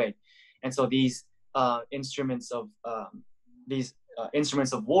in any way. And so these instruments of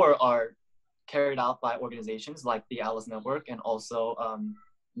war are carried out by organizations like the Atlas Network and also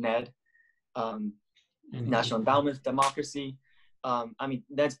NED, National Endowment for Democracy. I mean,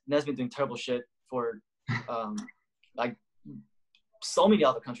 Ned's been doing terrible shit for like so many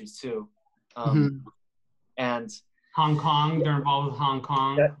other countries too. And Hong Kong, they're involved with Hong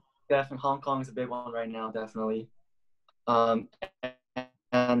Kong. Definitely, Hong Kong is a big one right now, definitely. And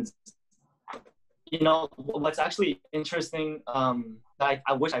you know, what's actually interesting that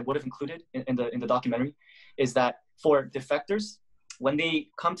I wish I would have included in the documentary is that for defectors, when they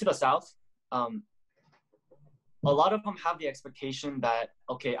come to the South, a lot of them have the expectation that,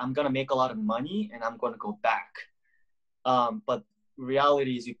 okay, I'm gonna make a lot of money and I'm gonna go back. But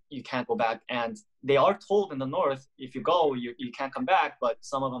reality is you can't go back, and they are told in the North, if you go, you can't come back, but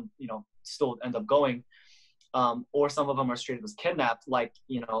some of them, you know, still end up going. Or some of them are straight up as kidnapped, like,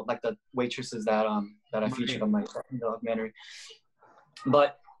 you know, like the waitresses that I featured on my documentary.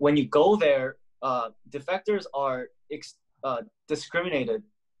 But when you go there, defectors are discriminated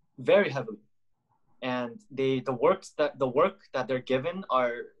very heavily, and the work that they're given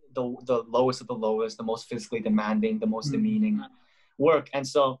are the lowest of the lowest, the most physically demanding, the most demeaning work. And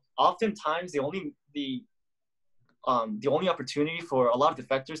so oftentimes the only opportunity for a lot of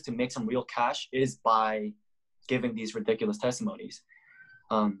defectors to make some real cash is by giving these ridiculous testimonies,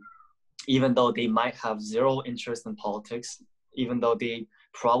 even though they might have zero interest in politics, even though they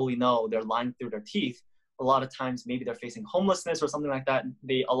probably know they're lying through their teeth. A lot of times, maybe they're facing homelessness or something like that.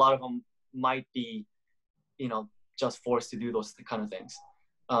 A lot of them might be, you know, just forced to do those kind of things.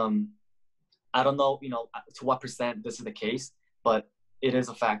 I don't know, you know, to what percent this is the case, but it is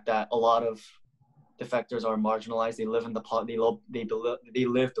a fact that a lot of defectors are marginalized. They live in they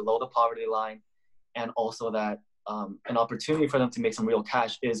live below the poverty line, and also that an opportunity for them to make some real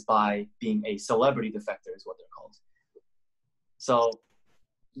cash is by being a celebrity defector, is what they're called. So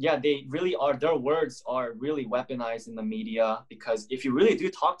yeah, they really are, their words are really weaponized in the media, because if you really do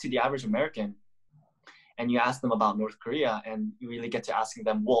talk to the average American and you ask them about North Korea and you really get to asking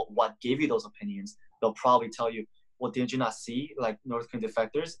them, well, what gave you those opinions? They'll probably tell you, well, did you not see like North Korean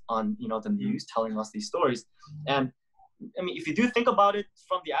defectors on, you know, the news telling us these stories? And I mean, if you do think about it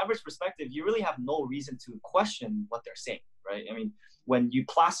from the average perspective, you really have no reason to question what they're saying, right? I mean, when you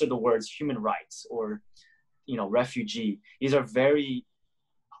plaster the words human rights or, you know, refugee, these are very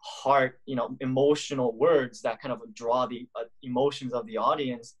hard, you know, emotional words that kind of draw the emotions of the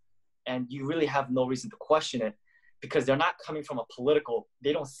audience. And you really have no reason to question it, because they're not coming from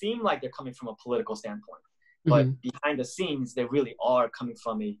they don't seem like they're coming from a political standpoint. But behind the scenes, they really are coming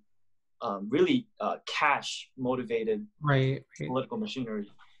from a really cash motivated political machinery.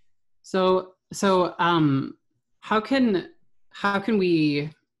 So how can how can we,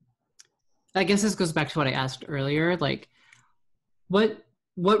 I guess this goes back to what I asked earlier, like what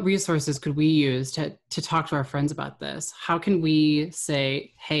resources could we use to talk to our friends about this? How can we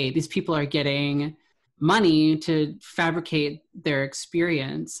say, hey, these people are getting money to fabricate their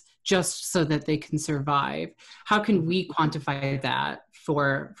experience just so that they can survive? How can we quantify that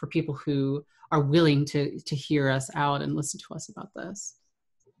for people who are willing to hear us out and listen to us about this?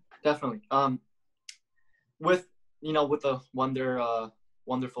 Definitely. With with the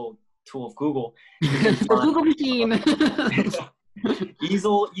wonderful tool of Google, you can The find, Google machine.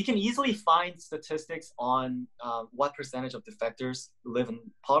 you can easily find statistics on what percentage of defectors live in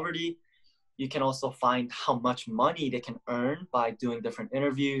poverty. You can also find how much money they can earn by doing different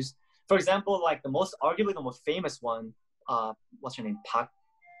interviews. For example, like arguably the most famous one, what's her name?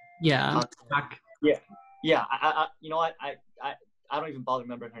 Yeah. Yeah. Yeah. You know what? I don't even bother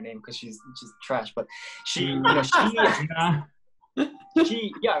remembering her name because she's trash. But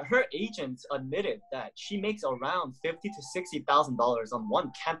her agents admitted that she makes around $50,000 to $60,000 on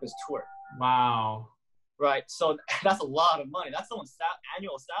one campus tour. Wow. Right. So that's a lot of money. That's someone's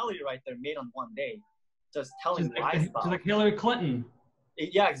annual salary right there, made on one day, just telling lies about. Just like Hillary Clinton.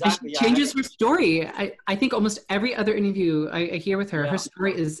 Yeah, exactly. She changes her story. I think almost every other interview I hear with her, her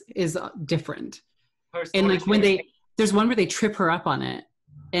story is different. And like when there's one where they trip her up on it,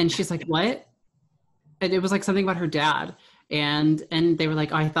 and she's like, "What?" And it was like something about her dad, and they were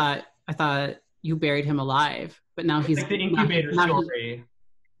like, oh, I thought you buried him alive, but now he's like the incubator story.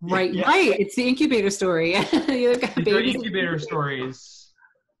 Right, yeah. Right. It's the incubator story. Incubator stories.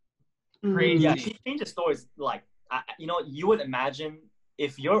 Crazy. Yeah, she changes stories. Like, you would imagine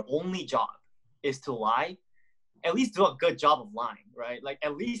if your only job is to lie, at least do a good job of lying, right? Like,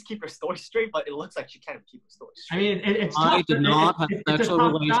 at least keep her story straight, but it looks like she can't keep her story straight. I mean, it's tough. I did not have it's a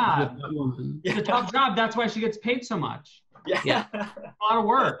tough job. It's a tough job. That's why she gets paid so much. Yeah. A lot of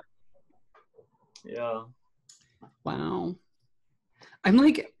work. Yeah. Wow. I'm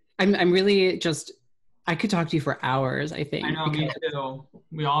really just, I could talk to you for hours, I think. I know, me too.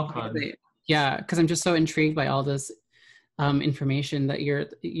 We all could. Yeah, because I'm just so intrigued by all this information that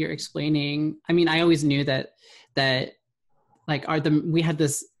you're explaining. I mean, I always knew that like we had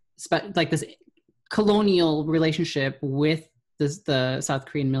this this colonial relationship with the South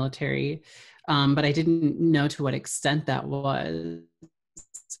Korean military, but I didn't know to what extent that was.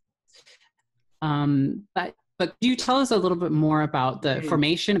 But could you tell us a little bit more about the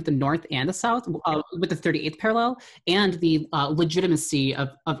formation of the North and the South with the 38th parallel and the legitimacy of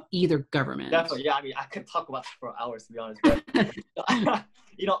either government? Definitely, yeah. I mean, I could talk about that for hours, to be honest. But,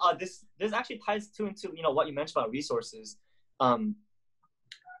 this actually ties into what you mentioned about resources. I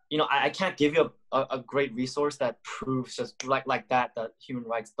can't give you a great resource that proves just like that human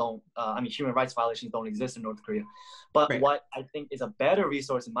rights human rights violations don't exist in North Korea. But right. What I think is a better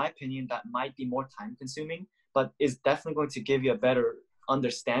resource, in my opinion, that might be more time consuming, but is definitely going to give you a better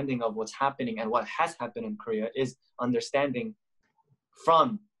understanding of what's happening and what has happened in Korea, is understanding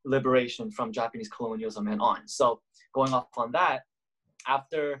from liberation, from Japanese colonialism and on. So going off on that,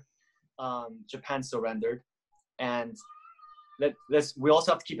 after Japan surrendered, and we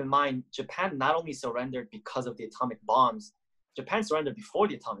also have to keep in mind, Japan not only surrendered because of the atomic bombs, Japan surrendered before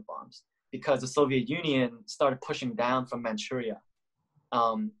the atomic bombs because the Soviet Union started pushing down from Manchuria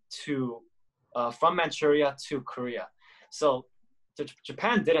from Manchuria to Korea. So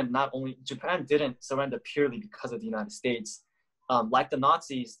Japan didn't surrender purely because of the United States. Like the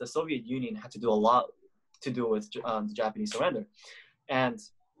Nazis, the Soviet Union had to do a lot to do with the Japanese surrender. And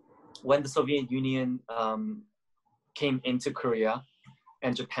when the Soviet Union came into Korea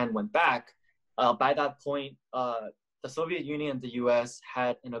and Japan went back, by that point, the Soviet Union and the US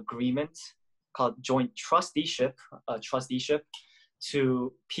had an agreement called joint trusteeship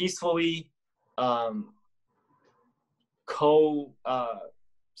to peacefully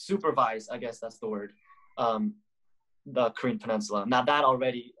supervise, I guess that's the word, the Korean Peninsula. Now that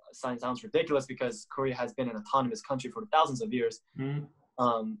already sounds ridiculous because Korea has been an autonomous country for thousands of years. Mm-hmm.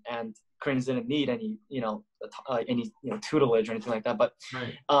 And Koreans didn't need any tutelage or anything like that. But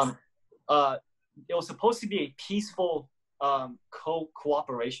right. It was supposed to be a peaceful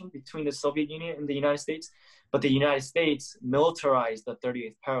cooperation between the Soviet Union and the United States, but the United States militarized the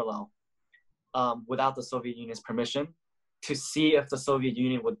 38th parallel without the Soviet Union's permission to see if the Soviet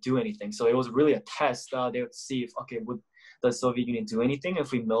Union would do anything. So it was really a test. They would see if, would the Soviet Union do anything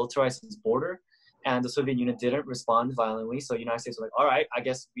if we militarize its border? And the Soviet Union didn't respond violently. So the United States was like, all right, I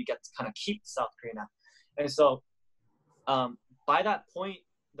guess we get to kind of keep South Korea now. And so by that point,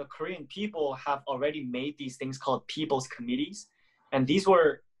 the Korean people have already made these things called people's committees. And these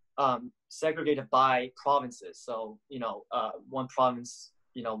were segregated by provinces. So, one province,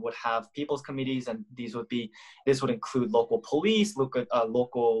 would have people's committees, and this would include local police,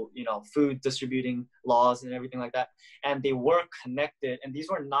 local, food distributing laws and everything like that. And they were connected, and these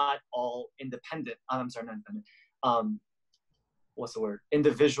were not all independent. I'm sorry, not independent. What's the word?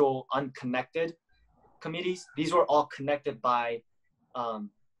 Individual, unconnected committees. These were all connected by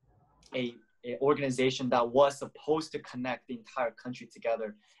a organization that was supposed to connect the entire country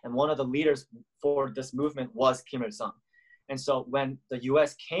together. And one of the leaders for this movement was Kim Il-sung. And so when the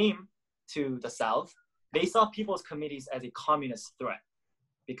US came to the South, they saw people's committees as a communist threat,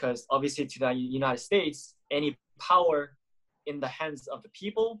 because obviously to the United States, any power in the hands of the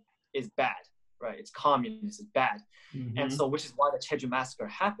people is bad, right? It's communist, it's bad. Mm-hmm. And so, which is why the Jeju massacre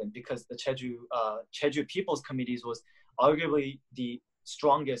happened, because the Jeju People's Committees was arguably the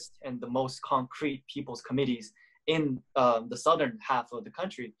strongest and the most concrete people's committees in the southern half of the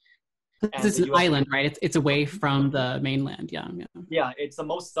country. And it's an island, right? It's away from the mainland. Yeah, it's the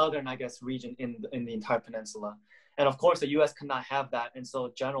most southern, I guess, region in the entire peninsula. And of course, the U.S. could not have that. And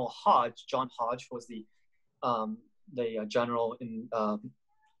so John Hodge, was the general in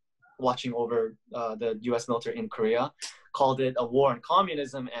watching over the U.S. military in Korea, called it a war on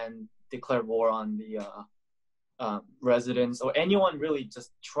communism and declared war on the residents or anyone really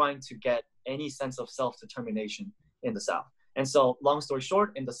just trying to get any sense of self-determination in the South. And so, long story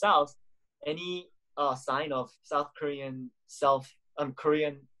short, in the South, any sign of South Korean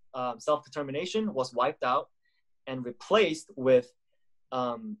self-determination was wiped out and replaced with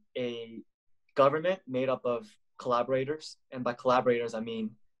a government made up of collaborators. And by collaborators, I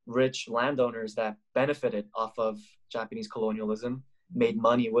mean rich landowners that benefited off of Japanese colonialism, made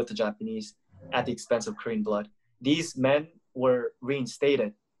money with the Japanese at the expense of Korean blood. These men were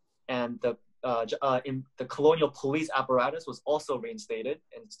reinstated, and the colonial police apparatus was also reinstated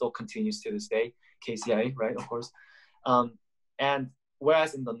and still continues to this day, KCIA, right, of course. And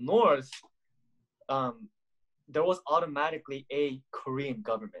whereas in the North, there was automatically a Korean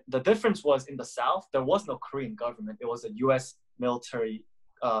government. The difference was in the South, there was no Korean government. It was a U.S. military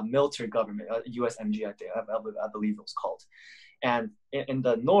government, USMG, I believe it was called. And in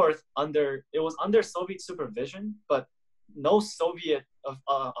the North, it was under Soviet supervision, but no Soviet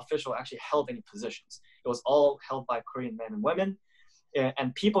official actually held any positions. It was all held by Korean men and women.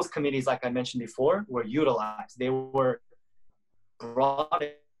 And people's committees, like I mentioned before, were utilized. They were brought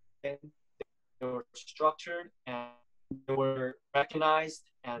in, they were structured, and they were recognized,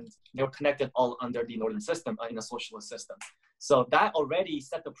 and they were connected all under the Northern system, in a socialist system. So that already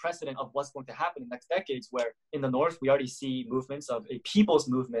set the precedent of what's going to happen in the next decades, where in the North, we already see movements of people's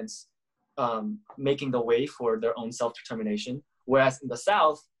movements making the way for their own self-determination. Whereas in the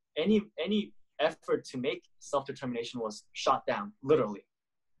South, any effort to make self-determination was shot down, literally,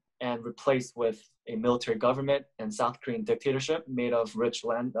 and replaced with a military government and South Korean dictatorship made of rich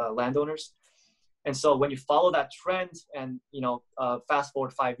landowners. And so when you follow that trend and, fast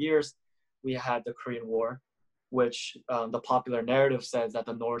forward 5 years, we had the Korean War, which the popular narrative says that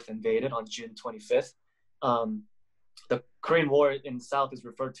the North invaded on June 25th. The Korean War in the South is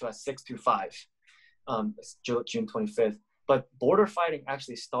referred to as 625, June 25th. But border fighting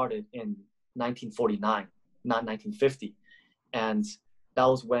actually started in 1949, not 1950. And that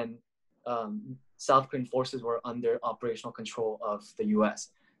was when South Korean forces were under operational control of the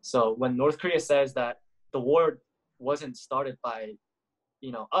US. So when North Korea says that the war wasn't started by,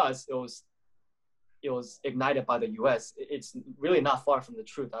 us, it was ignited by the US, it's really not far from the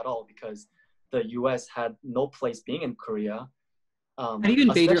truth at all, because the US had no place being in Korea. How do you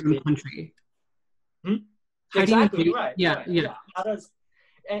invade your own country? Exactly, right. Yeah. How does,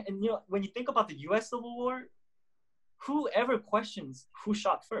 and when you think about the US Civil War, whoever questions who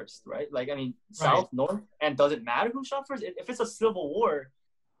shot first, right? South, North, and does it matter who shot first? If it's a civil war,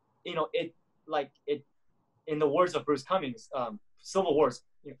 it in the words of Bruce Cummings, civil wars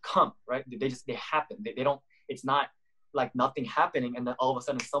come, right? They happen. They don't. It's not like nothing happening and then all of a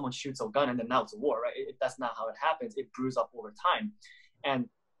sudden someone shoots a gun and then now it's a war, right? That's not how it happens. It brews up over time, and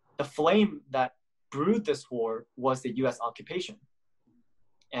the flame that brewed this war was the U.S. occupation.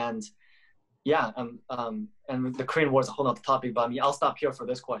 And and the Korean War is a whole other topic, but I'll stop here for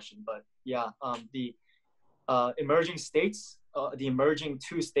this question. But the emerging states, the emerging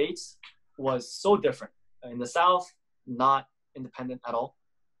two states was so different. In the South, not independent at all,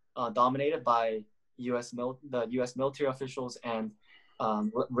 dominated by the U.S. military officials and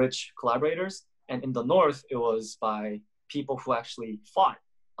rich collaborators. And in the North, it was by people who actually fought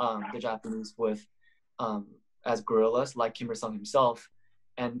the Japanese with as guerrillas, like Kim Il-sung himself.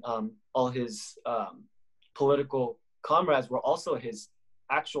 And all his political comrades were also his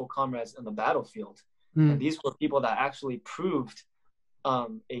actual comrades in the battlefield. Mm. And these were people that actually proved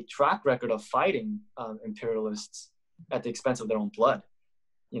a track record of fighting imperialists at the expense of their own blood.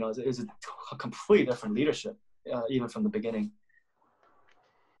 You know, it was a completely different leadership, even from the beginning.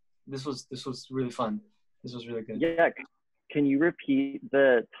 This was really fun. This was really good. Yeah. Can you repeat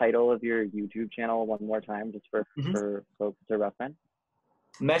the title of your YouTube channel one more time, just for folks to reference?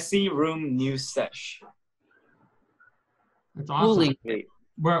 Messy Room News Sesh. That's awesome. Holy.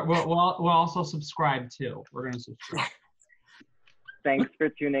 We'll also subscribe too. We're going to subscribe. Thanks for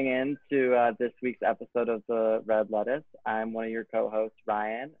tuning in to this week's episode of The Red Lettuce. I'm one of your co-hosts,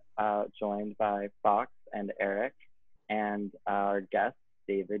 Ryan, joined by Fox and Eric, and our guest,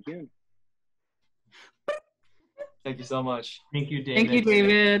 David Yoon. Thank you so much. Thank you, David. Thank you,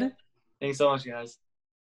 David. Thanks so much, guys.